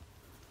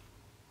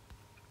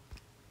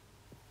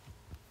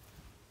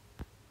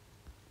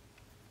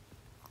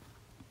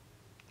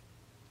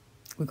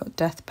 We've got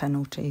death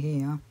penalty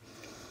here.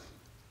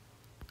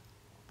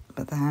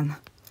 But then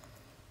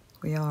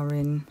we are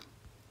in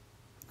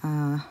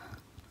the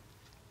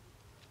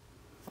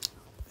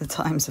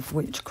times of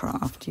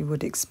witchcraft. You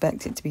would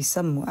expect it to be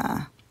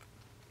somewhere.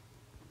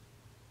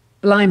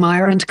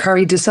 Blimire and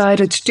Curry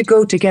decided to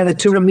go together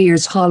to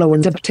Ramir's Hollow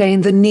and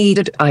obtain the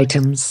needed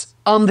items.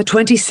 On the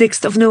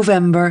 26th of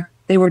November,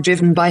 they were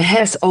driven by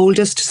Hess'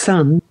 oldest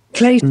son,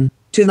 Clayton,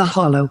 to the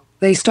Hollow.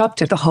 They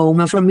stopped at the home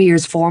of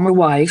Ramir's former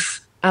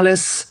wife,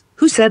 Alice,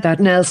 who said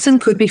that Nelson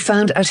could be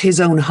found at his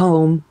own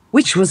home,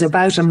 which was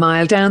about a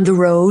mile down the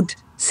road.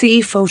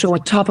 See photo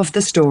at top of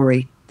the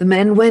story. The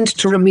men went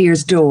to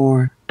Ramir's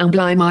door, and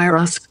Blimire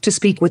asked to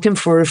speak with him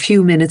for a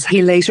few minutes.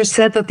 He later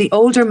said that the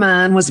older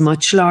man was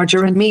much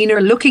larger and meaner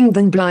looking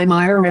than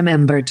Blimire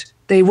remembered.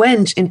 They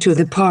went into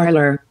the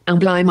parlour, and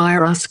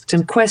Blimire asked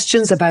him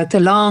questions about the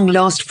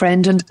long-lost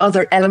friend and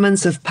other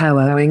elements of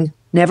powwowing,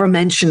 never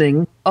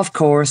mentioning, of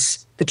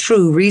course, the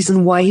true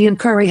reason why he and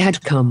Curry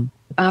had come.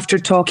 After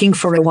talking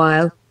for a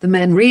while, the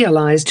men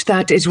realised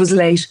that it was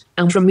late,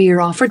 and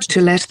Ramir offered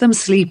to let them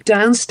sleep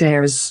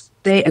downstairs.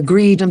 They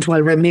agreed, and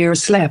while Ramir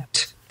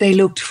slept, they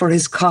looked for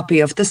his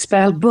copy of the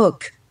spell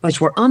book, but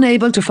were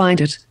unable to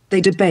find it. They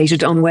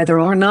debated on whether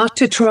or not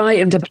to try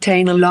and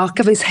obtain a lock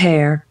of his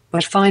hair,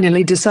 but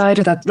finally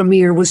decided that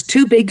Ramir was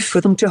too big for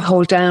them to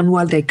hold down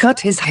while they cut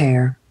his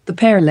hair. The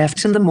pair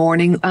left in the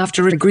morning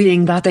after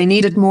agreeing that they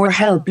needed more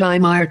help.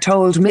 Blimire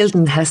told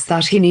Milton Hess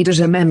that he needed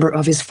a member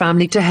of his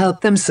family to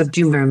help them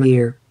subdue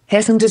Ramir.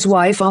 Hess and his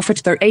wife offered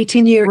their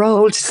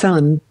 18-year-old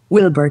son,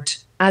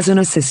 Wilbert, as an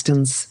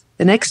assistance.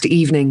 The next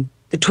evening,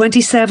 the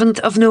 27th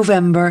of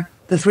November,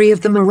 the three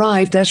of them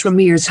arrived at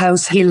Ramir's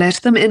house. He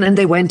let them in and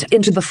they went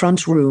into the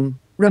front room.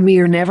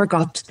 Ramir never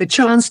got the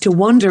chance to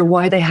wonder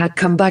why they had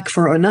come back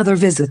for another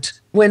visit.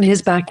 When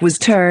his back was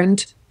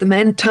turned, the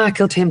men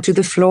tackled him to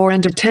the floor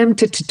and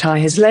attempted to tie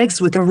his legs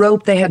with a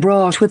rope they had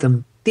brought with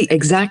them. The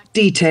exact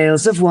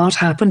details of what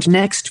happened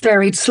next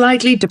varied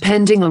slightly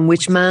depending on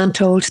which man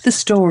told the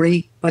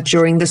story, but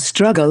during the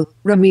struggle,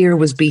 Ramir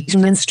was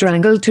beaten and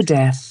strangled to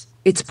death.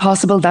 It's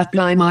possible that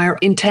Blimire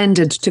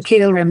intended to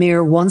kill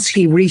Ramir once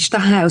he reached the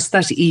house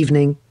that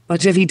evening,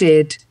 but if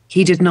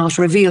he did not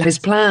reveal his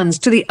plans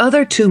to the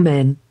other two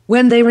men.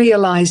 When they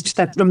realized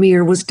that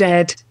Ramir was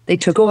dead, they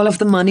took all of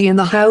the money in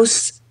the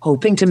house,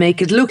 hoping to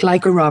make it look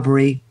like a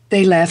robbery.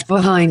 They left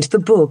behind the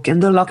book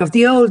and the lock of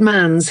the old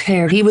man's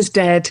hair. He was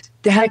dead.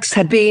 The hex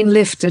had been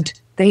lifted,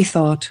 they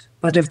thought,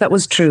 but if that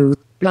was true,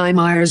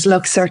 Blimire's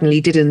luck certainly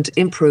didn't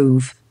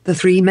improve. The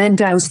three men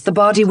doused the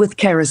body with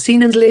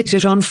kerosene and lit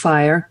it on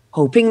fire,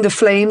 hoping the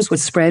flames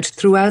would spread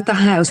throughout the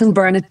house and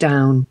burn it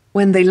down.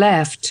 When they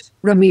left,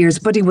 Ramir's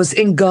body was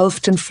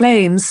engulfed in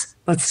flames,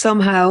 but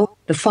somehow,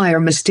 the fire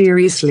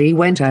mysteriously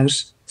went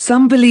out.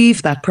 Some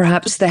believe that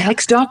perhaps the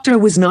hex doctor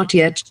was not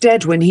yet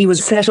dead when he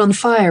was set on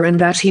fire and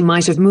that he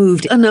might have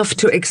moved enough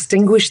to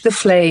extinguish the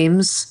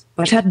flames,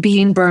 but had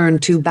been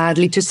burned too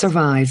badly to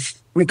survive.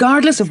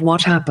 Regardless of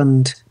what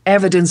happened,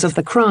 evidence of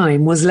the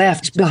crime was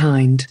left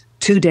behind.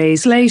 2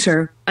 days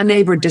later, a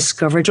neighbor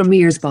discovered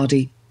Ramir's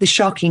body. The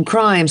shocking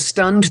crime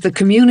stunned the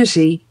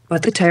community,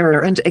 but the terror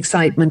and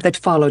excitement that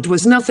followed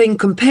was nothing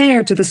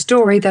compared to the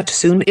story that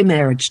soon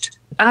emerged.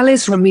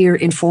 Alice Ramir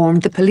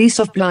informed the police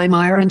of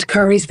Blimire and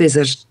Curry's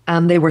visit,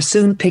 and they were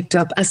soon picked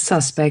up as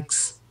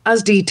suspects.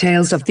 As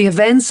details of the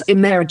events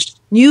emerged,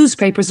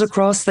 newspapers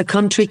across the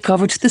country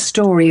covered the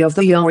story of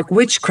the York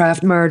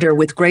witchcraft murder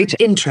with great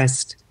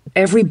interest.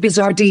 Every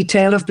bizarre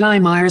detail of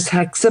Blimire's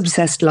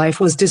hex-obsessed life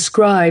was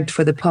described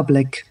for the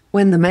public.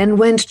 When the men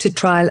went to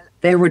trial,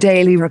 there were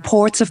daily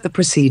reports of the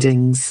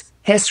proceedings.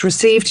 Hess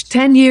received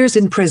 10 years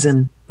in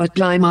prison, but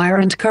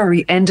Blimire and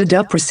Curry ended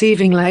up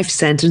receiving life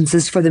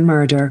sentences for the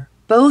murder.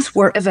 Both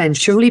were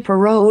eventually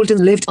paroled and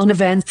lived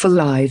uneventful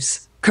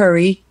lives.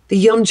 Curry, the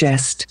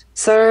youngest,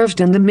 served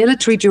in the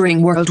military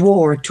during World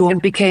War II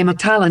and became a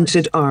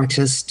talented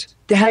artist.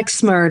 The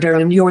hex murder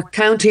in York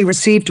County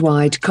received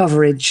wide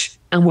coverage,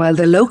 and while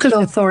the local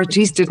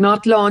authorities did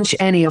not launch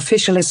any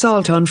official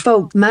assault on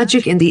folk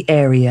magic in the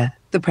area,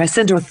 the press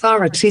and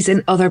authorities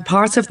in other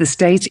parts of the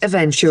state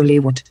eventually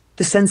would.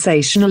 The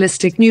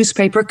sensationalistic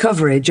newspaper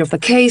coverage of the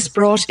case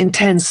brought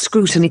intense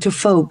scrutiny to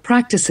folk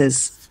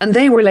practices, and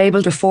they were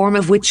labeled a form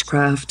of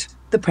witchcraft.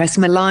 The press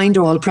maligned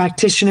all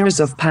practitioners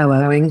of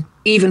powwowing,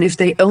 even if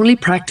they only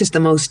practiced the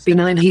most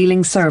benign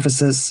healing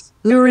services.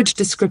 Lurid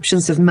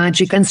descriptions of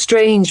magic and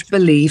strange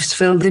beliefs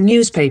filled the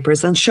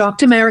newspapers and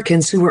shocked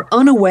Americans who were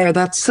unaware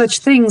that such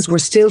things were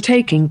still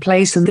taking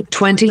place in the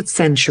 20th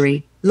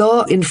century.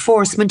 Law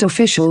enforcement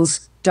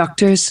officials,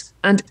 doctors,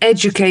 and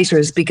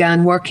educators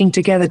began working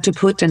together to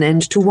put an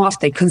end to what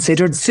they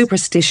considered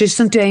superstitious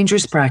and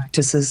dangerous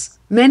practices.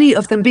 Many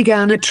of them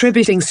began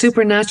attributing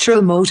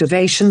supernatural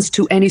motivations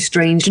to any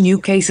strange new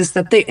cases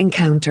that they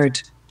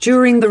encountered.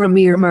 During the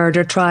Ramir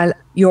murder trial,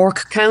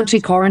 York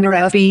County Coroner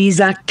Alfie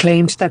Isaac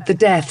claimed that the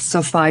deaths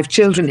of 5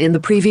 children in the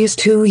previous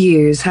 2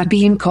 years had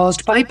been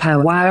caused by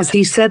powwows.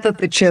 He said that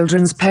the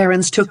children's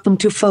parents took them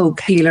to folk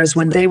healers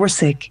when they were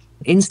sick,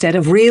 instead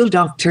of real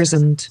doctors,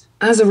 and,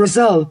 as a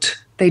result,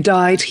 they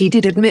died. He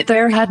did admit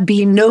there had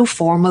been no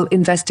formal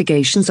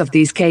investigations of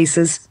these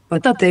cases,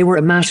 but that they were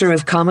a matter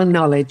of common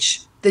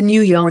knowledge. The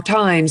New York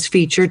Times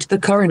featured the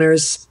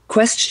coroner's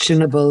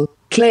questionable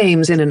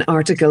claims in an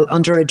article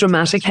under a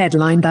dramatic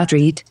headline that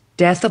read,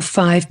 "Death of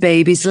 5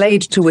 babies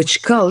laid to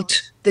witch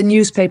cult." The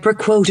newspaper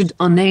quoted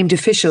unnamed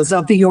officials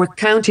of the York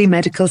County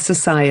Medical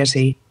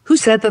Society, who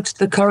said that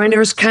the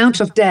coroner's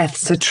count of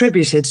deaths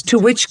attributed to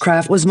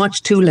witchcraft was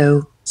much too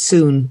low.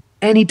 Soon,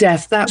 any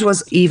death that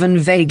was even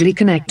vaguely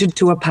connected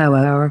to a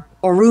powwow,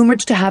 or rumored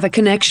to have a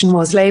connection,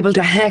 was labeled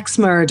a HEX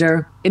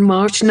murder. In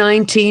March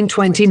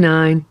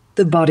 1929,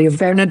 the body of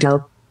Verna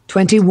Delp,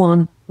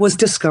 21, was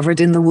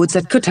discovered in the woods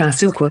at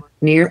Cotassuqua,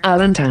 near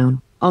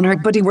Allentown. On her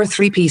body were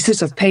 3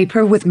 pieces of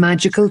paper with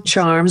magical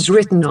charms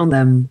written on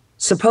them,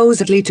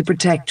 supposedly to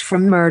protect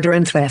from murder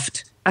and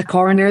theft. A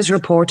coroner's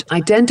report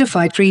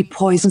identified 3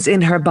 poisons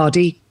in her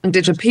body, and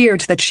it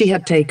appeared that she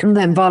had taken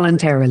them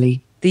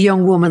voluntarily. The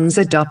young woman's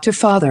adoptive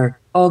father,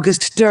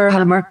 August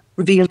Durhammer,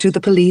 revealed to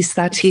the police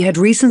that he had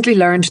recently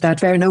learned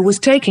that Verna was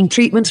taking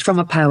treatment from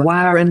a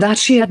powwow and that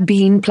she had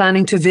been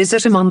planning to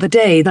visit him on the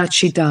day that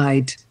she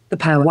died. The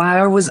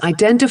powwow was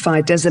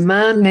identified as a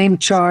man named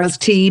Charles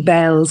T.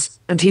 Bells,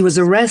 and he was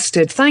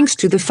arrested thanks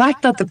to the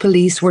fact that the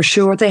police were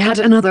sure they had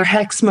another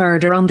HEX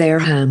murder on their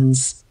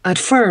hands. At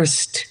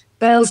first,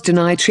 Bells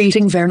denied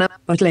treating Verna,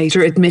 but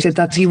later admitted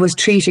that he was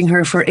treating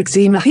her for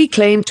eczema. He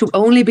claimed to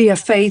only be a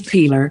faith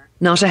healer,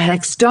 not a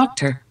HEX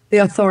doctor. The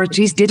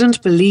authorities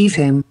didn't believe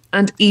him,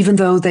 and even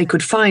though they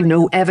could find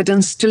no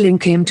evidence to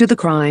link him to the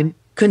crime,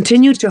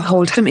 continued to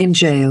hold him in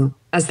jail.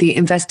 As the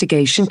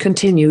investigation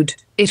continued,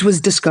 it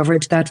was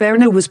discovered that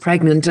Verna was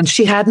pregnant and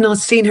she had not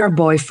seen her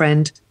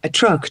boyfriend, a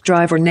truck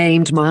driver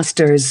named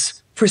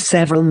Masters, for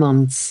several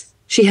months.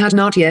 She had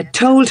not yet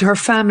told her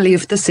family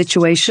of the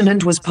situation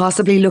and was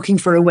possibly looking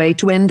for a way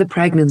to end the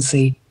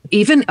pregnancy.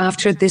 Even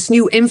after this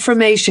new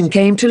information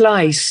came to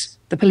light,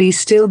 the police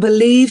still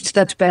believed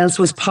that Bells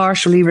was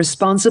partially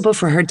responsible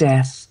for her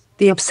death.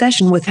 The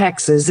obsession with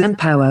hexes and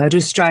powwow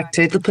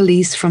distracted the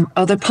police from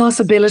other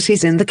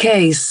possibilities in the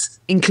case,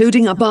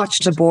 including a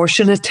botched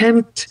abortion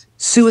attempt,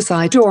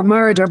 suicide, or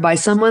murder by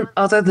someone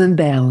other than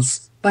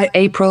Bells. By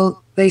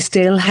April, they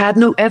still had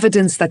no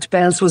evidence that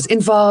Bells was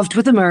involved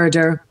with the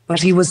murder,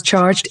 but he was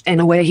charged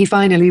anyway. He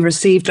finally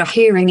received a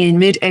hearing in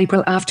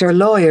mid-April after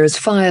lawyers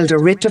filed a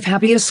writ of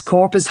habeas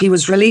corpus. He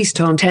was released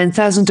on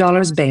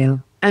 $10,000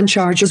 bail, and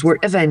charges were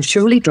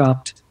eventually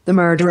dropped. The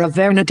murder of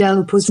Verna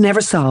Delp was never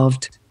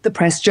solved. The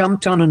press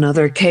jumped on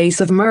another case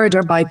of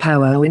murder by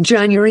powwow in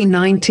January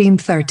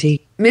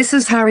 1930.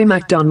 Mrs. Harry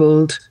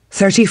MacDonald,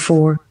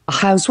 34, a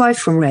housewife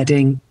from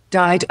Reading,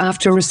 died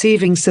after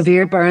receiving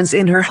severe burns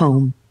in her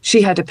home.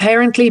 She had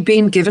apparently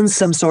been given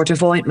some sort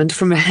of ointment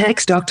from a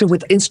HEX doctor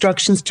with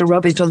instructions to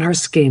rub it on her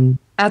skin.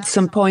 At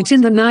some point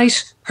in the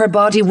night, her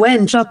body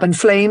went up in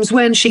flames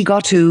when she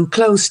got too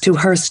close to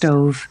her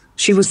stove.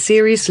 She was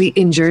seriously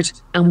injured,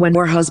 and when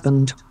her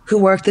husband, who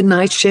worked the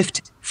night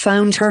shift,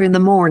 found her in the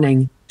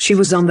morning, she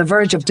was on the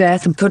verge of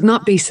death and could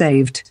not be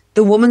saved.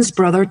 The woman's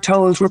brother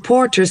told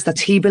reporters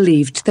that he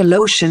believed the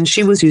lotion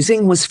she was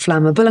using was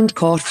flammable and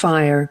caught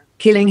fire,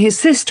 killing his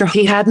sister.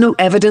 He had no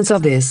evidence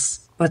of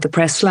this, but the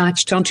press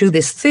latched onto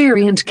this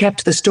theory and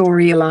kept the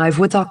story alive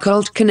with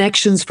occult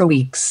connections for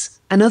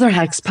weeks. Another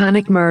HEX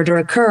panic murder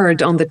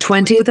occurred on the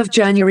 20th of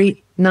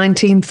January,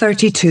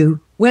 1932,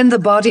 when the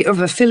body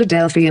of a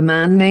Philadelphia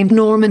man named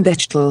Norman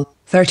Bechtel,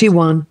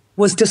 31,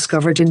 was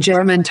discovered in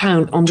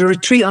Germantown under a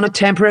tree on a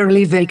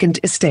temporarily vacant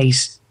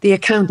estate. The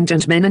accountant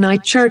and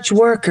Mennonite church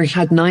worker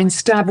had 9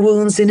 stab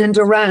wounds in and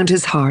around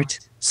his heart.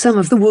 Some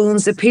of the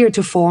wounds appeared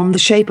to form the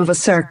shape of a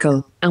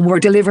circle, and were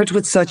delivered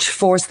with such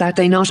force that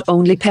they not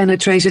only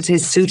penetrated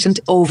his suit and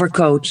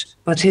overcoat,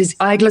 but his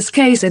eyeglass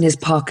case in his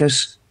pocket,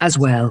 as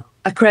well.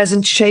 A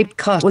crescent-shaped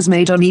cut was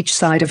made on each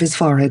side of his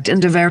forehead,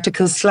 and a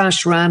vertical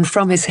slash ran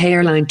from his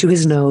hairline to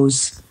his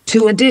nose.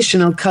 2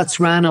 additional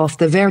cuts ran off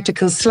the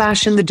vertical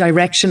slash in the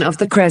direction of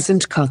the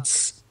crescent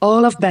cuts.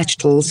 All of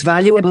Bechtel's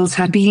valuables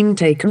had been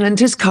taken, and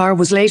his car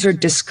was later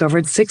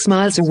discovered 6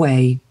 miles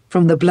away.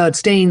 From the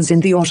bloodstains in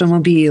the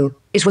automobile,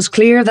 it was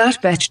clear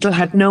that Bechtel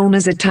had known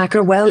his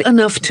attacker well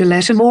enough to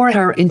let him or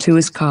her into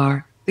his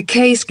car. The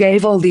case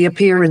gave all the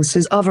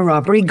appearances of a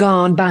robbery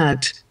gone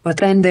bad, but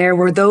then there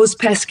were those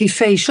pesky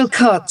facial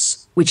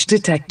cuts, which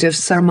detectives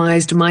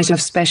surmised might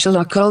have special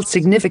occult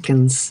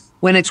significance.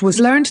 When it was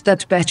learned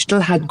that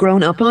Bechtel had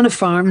grown up on a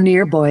farm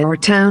nearby our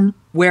town,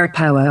 where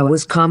powwow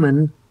was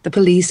common, the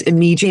police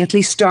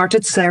immediately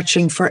started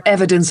searching for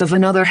evidence of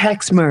another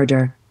HEX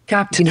murder.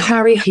 Captain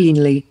Harry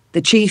Heenley,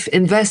 the chief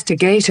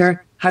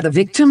investigator, had the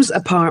victim's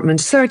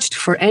apartment searched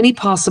for any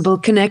possible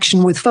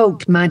connection with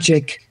folk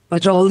magic,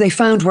 but all they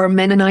found were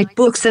Mennonite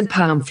books and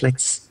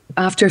pamphlets.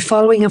 After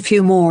following a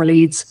few more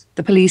leads,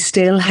 the police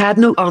still had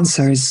no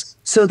answers,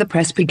 so the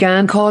press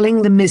began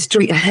calling the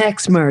mystery a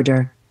HEX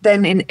murder.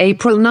 Then in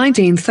April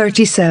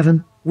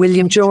 1937,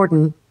 William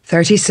Jordan,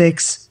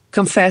 36,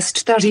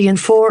 confessed that he and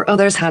 4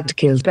 others had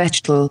killed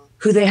Bechtel,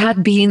 who they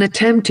had been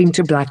attempting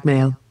to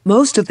blackmail.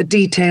 Most of the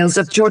details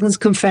of Jordan's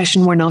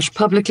confession were not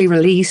publicly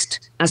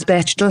released, as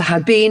Bechtel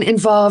had been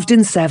involved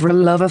in several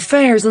love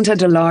affairs and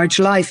had a large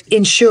life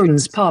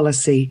insurance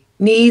policy.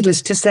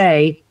 Needless to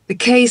say, the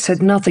case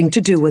had nothing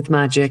to do with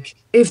magic.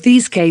 If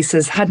these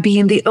cases had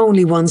been the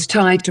only ones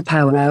tied to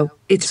powwow,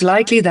 it's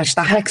likely that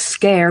the HEX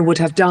scare would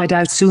have died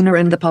out sooner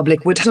and the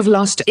public would have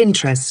lost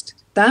interest.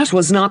 That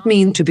was not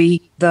mean to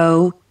be,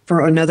 though,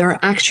 for another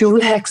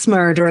actual HEX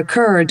murder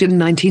occurred in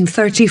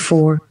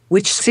 1934,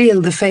 which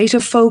sealed the fate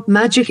of folk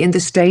magic in the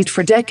state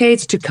for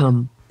decades to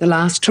come. The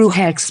last true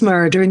HEX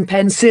murder in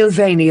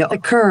Pennsylvania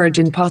occurred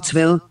in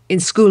Pottsville, in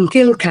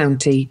Schuylkill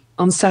County,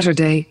 on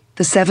Saturday,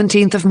 the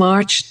 17th of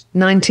March,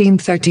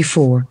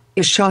 1934.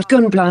 A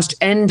shotgun blast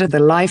ended the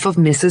life of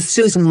Mrs.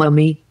 Susan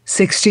Mummy,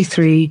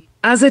 63,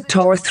 as it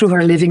tore through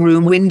her living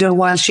room window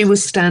while she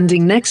was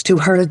standing next to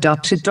her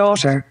adopted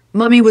daughter.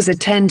 Mummy was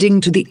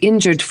attending to the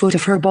injured foot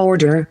of her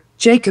boarder,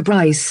 Jacob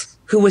Rice,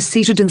 who was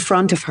seated in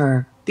front of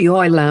her. The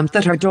oil lamp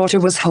that her daughter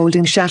was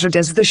holding shattered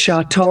as the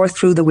shot tore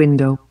through the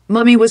window.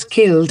 Mummy was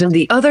killed and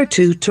the other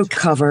 2 took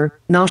cover,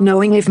 not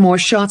knowing if more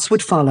shots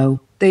would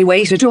follow. They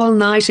waited all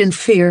night in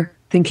fear,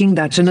 thinking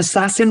that an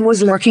assassin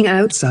was lurking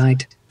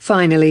outside.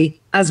 Finally,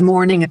 as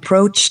morning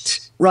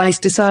approached, Rice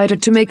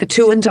decided to make a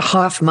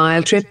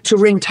 2.5-mile trip to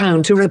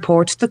Ringtown to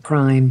report the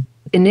crime.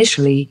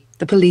 Initially,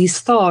 the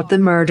police thought the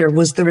murder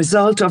was the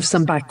result of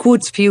some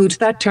backwoods feud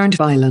that turned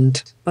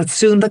violent, but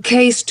soon the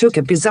case took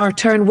a bizarre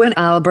turn when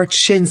Albert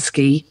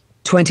Shinsky,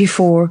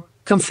 24,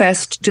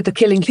 confessed to the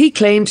killing. He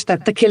claimed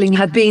that the killing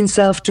had been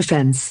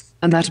self-defense,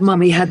 and that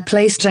Mummy had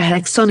placed a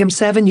HEX on him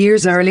 7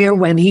 years earlier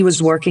when he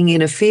was working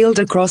in a field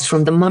across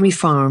from the Mummy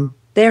farm.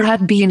 There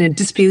had been a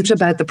dispute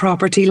about the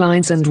property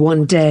lines, and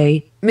one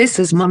day,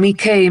 Mrs. Mummy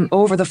came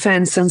over the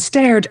fence and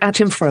stared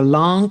at him for a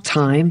long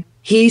time.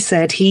 He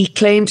said he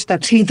claimed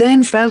that he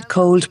then felt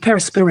cold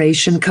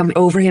perspiration come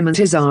over him and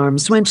his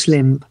arms went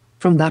limp.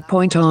 From that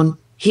point on,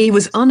 he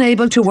was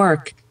unable to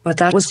work, but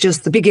that was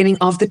just the beginning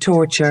of the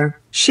torture.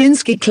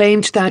 Shinsky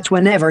claimed that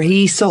whenever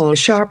he saw a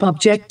sharp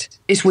object,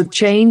 it would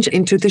change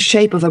into the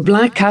shape of a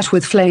black cat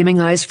with flaming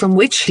eyes from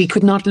which he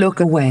could not look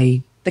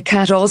away. The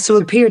cat also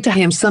appeared to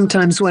him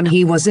sometimes when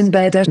he was in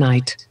bed at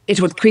night.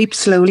 It would creep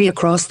slowly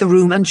across the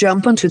room and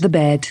jump onto the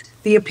bed.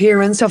 The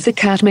appearance of the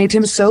cat made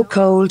him so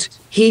cold,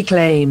 he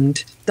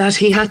claimed, that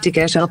he had to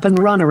get up and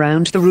run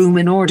around the room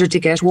in order to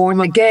get warm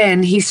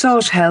again. He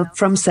sought help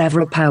from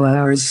several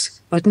powwowers,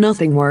 but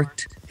nothing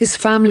worked. His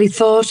family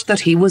thought that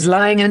he was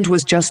lying and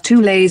was just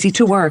too lazy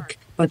to work,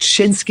 but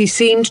Shinsky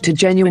seemed to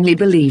genuinely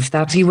believe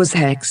that he was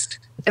hexed.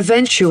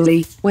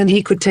 Eventually, when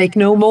he could take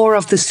no more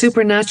of the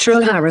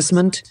supernatural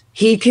harassment,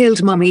 he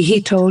killed Mummy.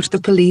 He told the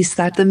police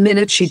that the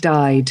minute she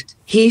died,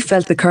 he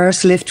felt the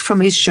curse lift from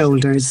his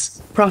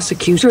shoulders.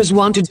 Prosecutors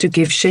wanted to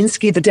give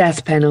Shinsky the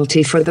death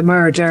penalty for the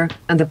murder,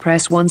 and the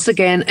press once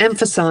again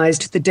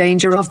emphasized the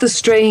danger of the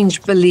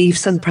strange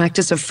beliefs and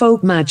practice of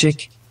folk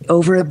magic.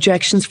 Over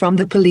objections from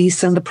the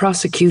police and the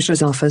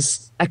prosecutor's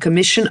office, a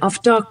commission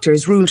of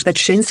doctors ruled that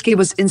Shinsky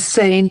was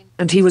insane,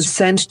 and he was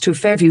sent to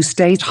Fairview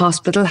State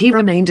Hospital. He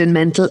remained in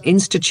mental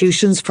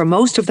institutions for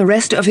most of the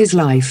rest of his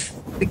life.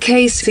 The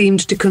case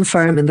seemed to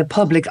confirm in the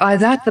public eye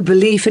that the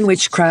belief in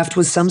witchcraft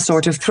was some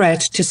sort of threat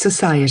to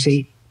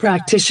society.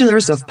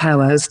 Practitioners of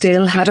powwow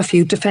still had a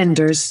few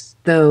defenders,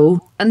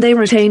 though, and they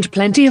retained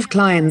plenty of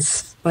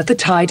clients, but the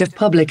tide of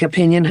public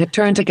opinion had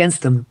turned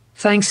against them.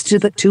 Thanks to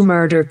the 2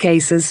 murder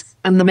cases,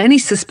 and the many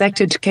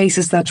suspected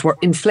cases that were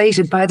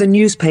inflated by the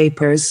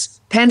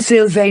newspapers,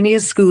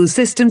 Pennsylvania's school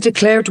system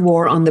declared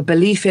war on the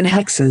belief in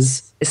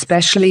hexes,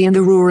 especially in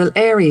the rural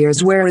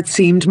areas where it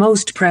seemed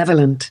most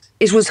prevalent.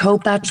 It was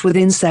hoped that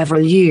within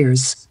several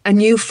years, a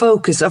new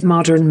focus of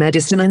modern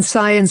medicine and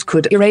science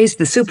could erase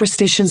the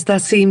superstitions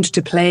that seemed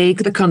to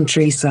plague the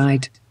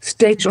countryside.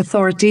 State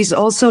authorities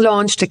also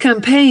launched a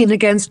campaign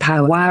against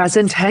powwows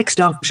and hex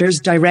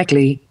doctors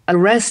directly,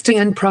 arresting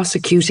and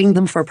prosecuting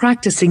them for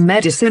practicing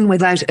medicine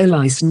without a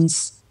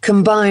license.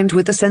 Combined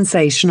with the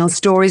sensational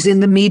stories in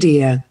the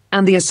media,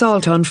 and the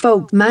assault on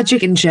folk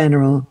magic in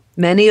general,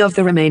 many of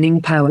the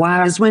remaining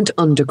powwows went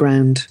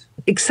underground.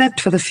 Except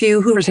for the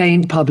few who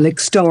retained public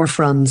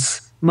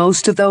storefronts,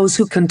 most of those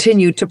who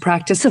continued to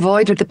practice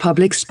avoided the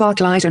public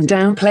spotlight and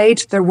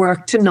downplayed their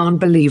work to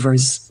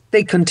non-believers.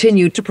 They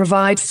continued to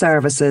provide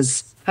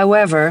services,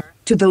 however,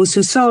 to those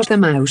who sought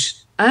them out.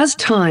 As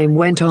time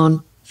went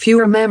on,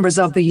 Fewer members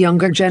of the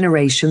younger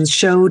generations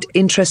showed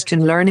interest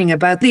in learning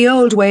about the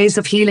old ways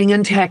of healing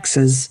and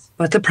hexes,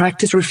 but the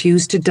practice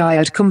refused to die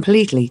out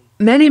completely.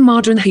 Many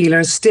modern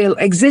healers still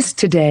exist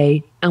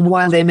today, and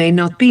while they may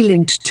not be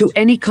linked to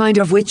any kind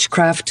of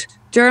witchcraft,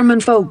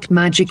 German folk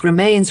magic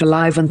remains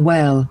alive and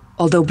well,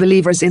 although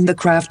believers in the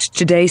craft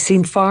today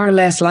seem far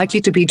less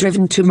likely to be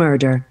driven to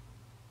murder.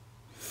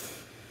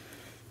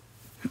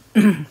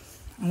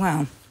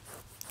 Well,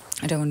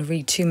 I don't want to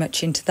read too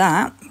much into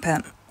that,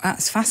 but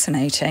that's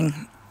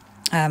fascinating.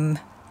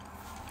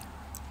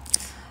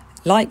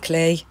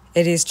 Likely,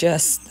 it is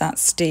just that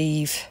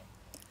Steve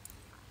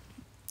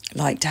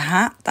liked a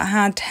hat that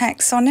had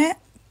hex on it.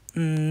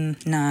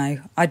 No,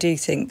 I do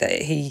think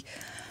that he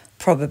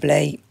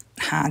probably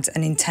had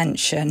an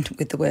intention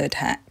with the word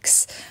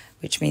hex,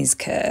 which means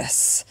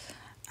curse,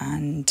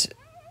 and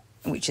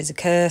which is a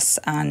curse,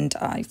 and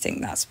I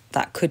think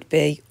that could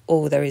be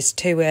all there is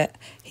to it.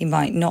 He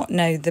might not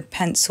know the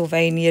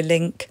Pennsylvania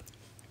link,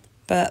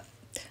 but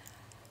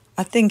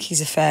I think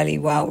he's a fairly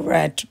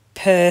well-read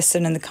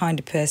person and the kind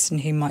of person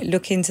who might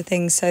look into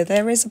things, so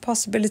there is a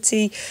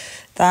possibility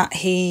that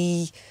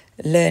he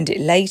learned it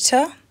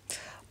later,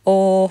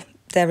 or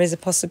there is a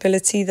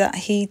possibility that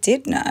he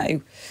did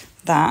know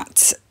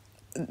that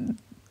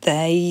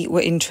they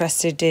were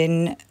interested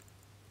in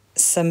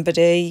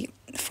somebody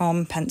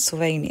from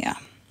Pennsylvania.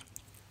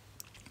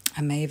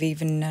 I may have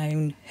even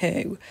known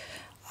who,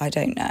 I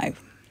don't know.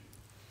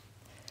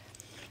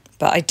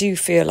 But I do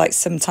feel like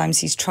sometimes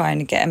he's trying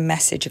to get a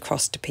message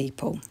across to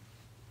people.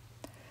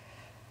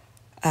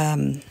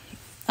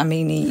 I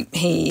mean,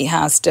 he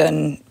has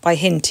done by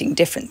hinting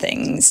different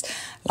things,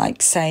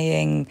 like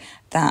saying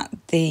that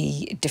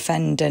the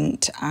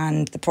defendant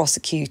and the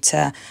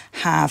prosecutor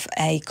have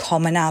a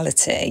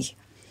commonality.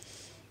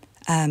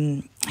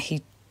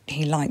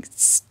 He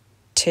likes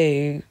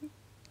to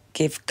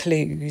give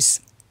clues.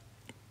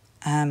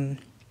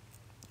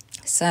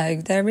 So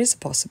there is a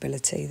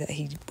possibility that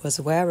he was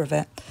aware of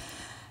it.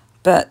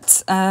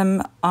 But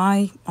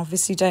I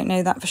obviously don't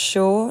know that for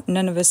sure.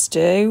 None of us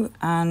do.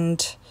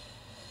 And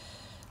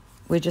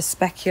we're just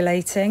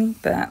speculating.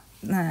 But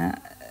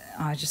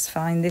I just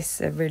find this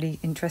a really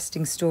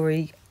interesting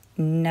story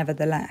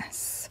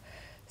nevertheless.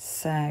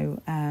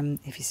 So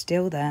if you're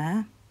still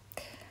there,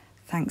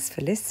 thanks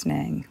for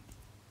listening.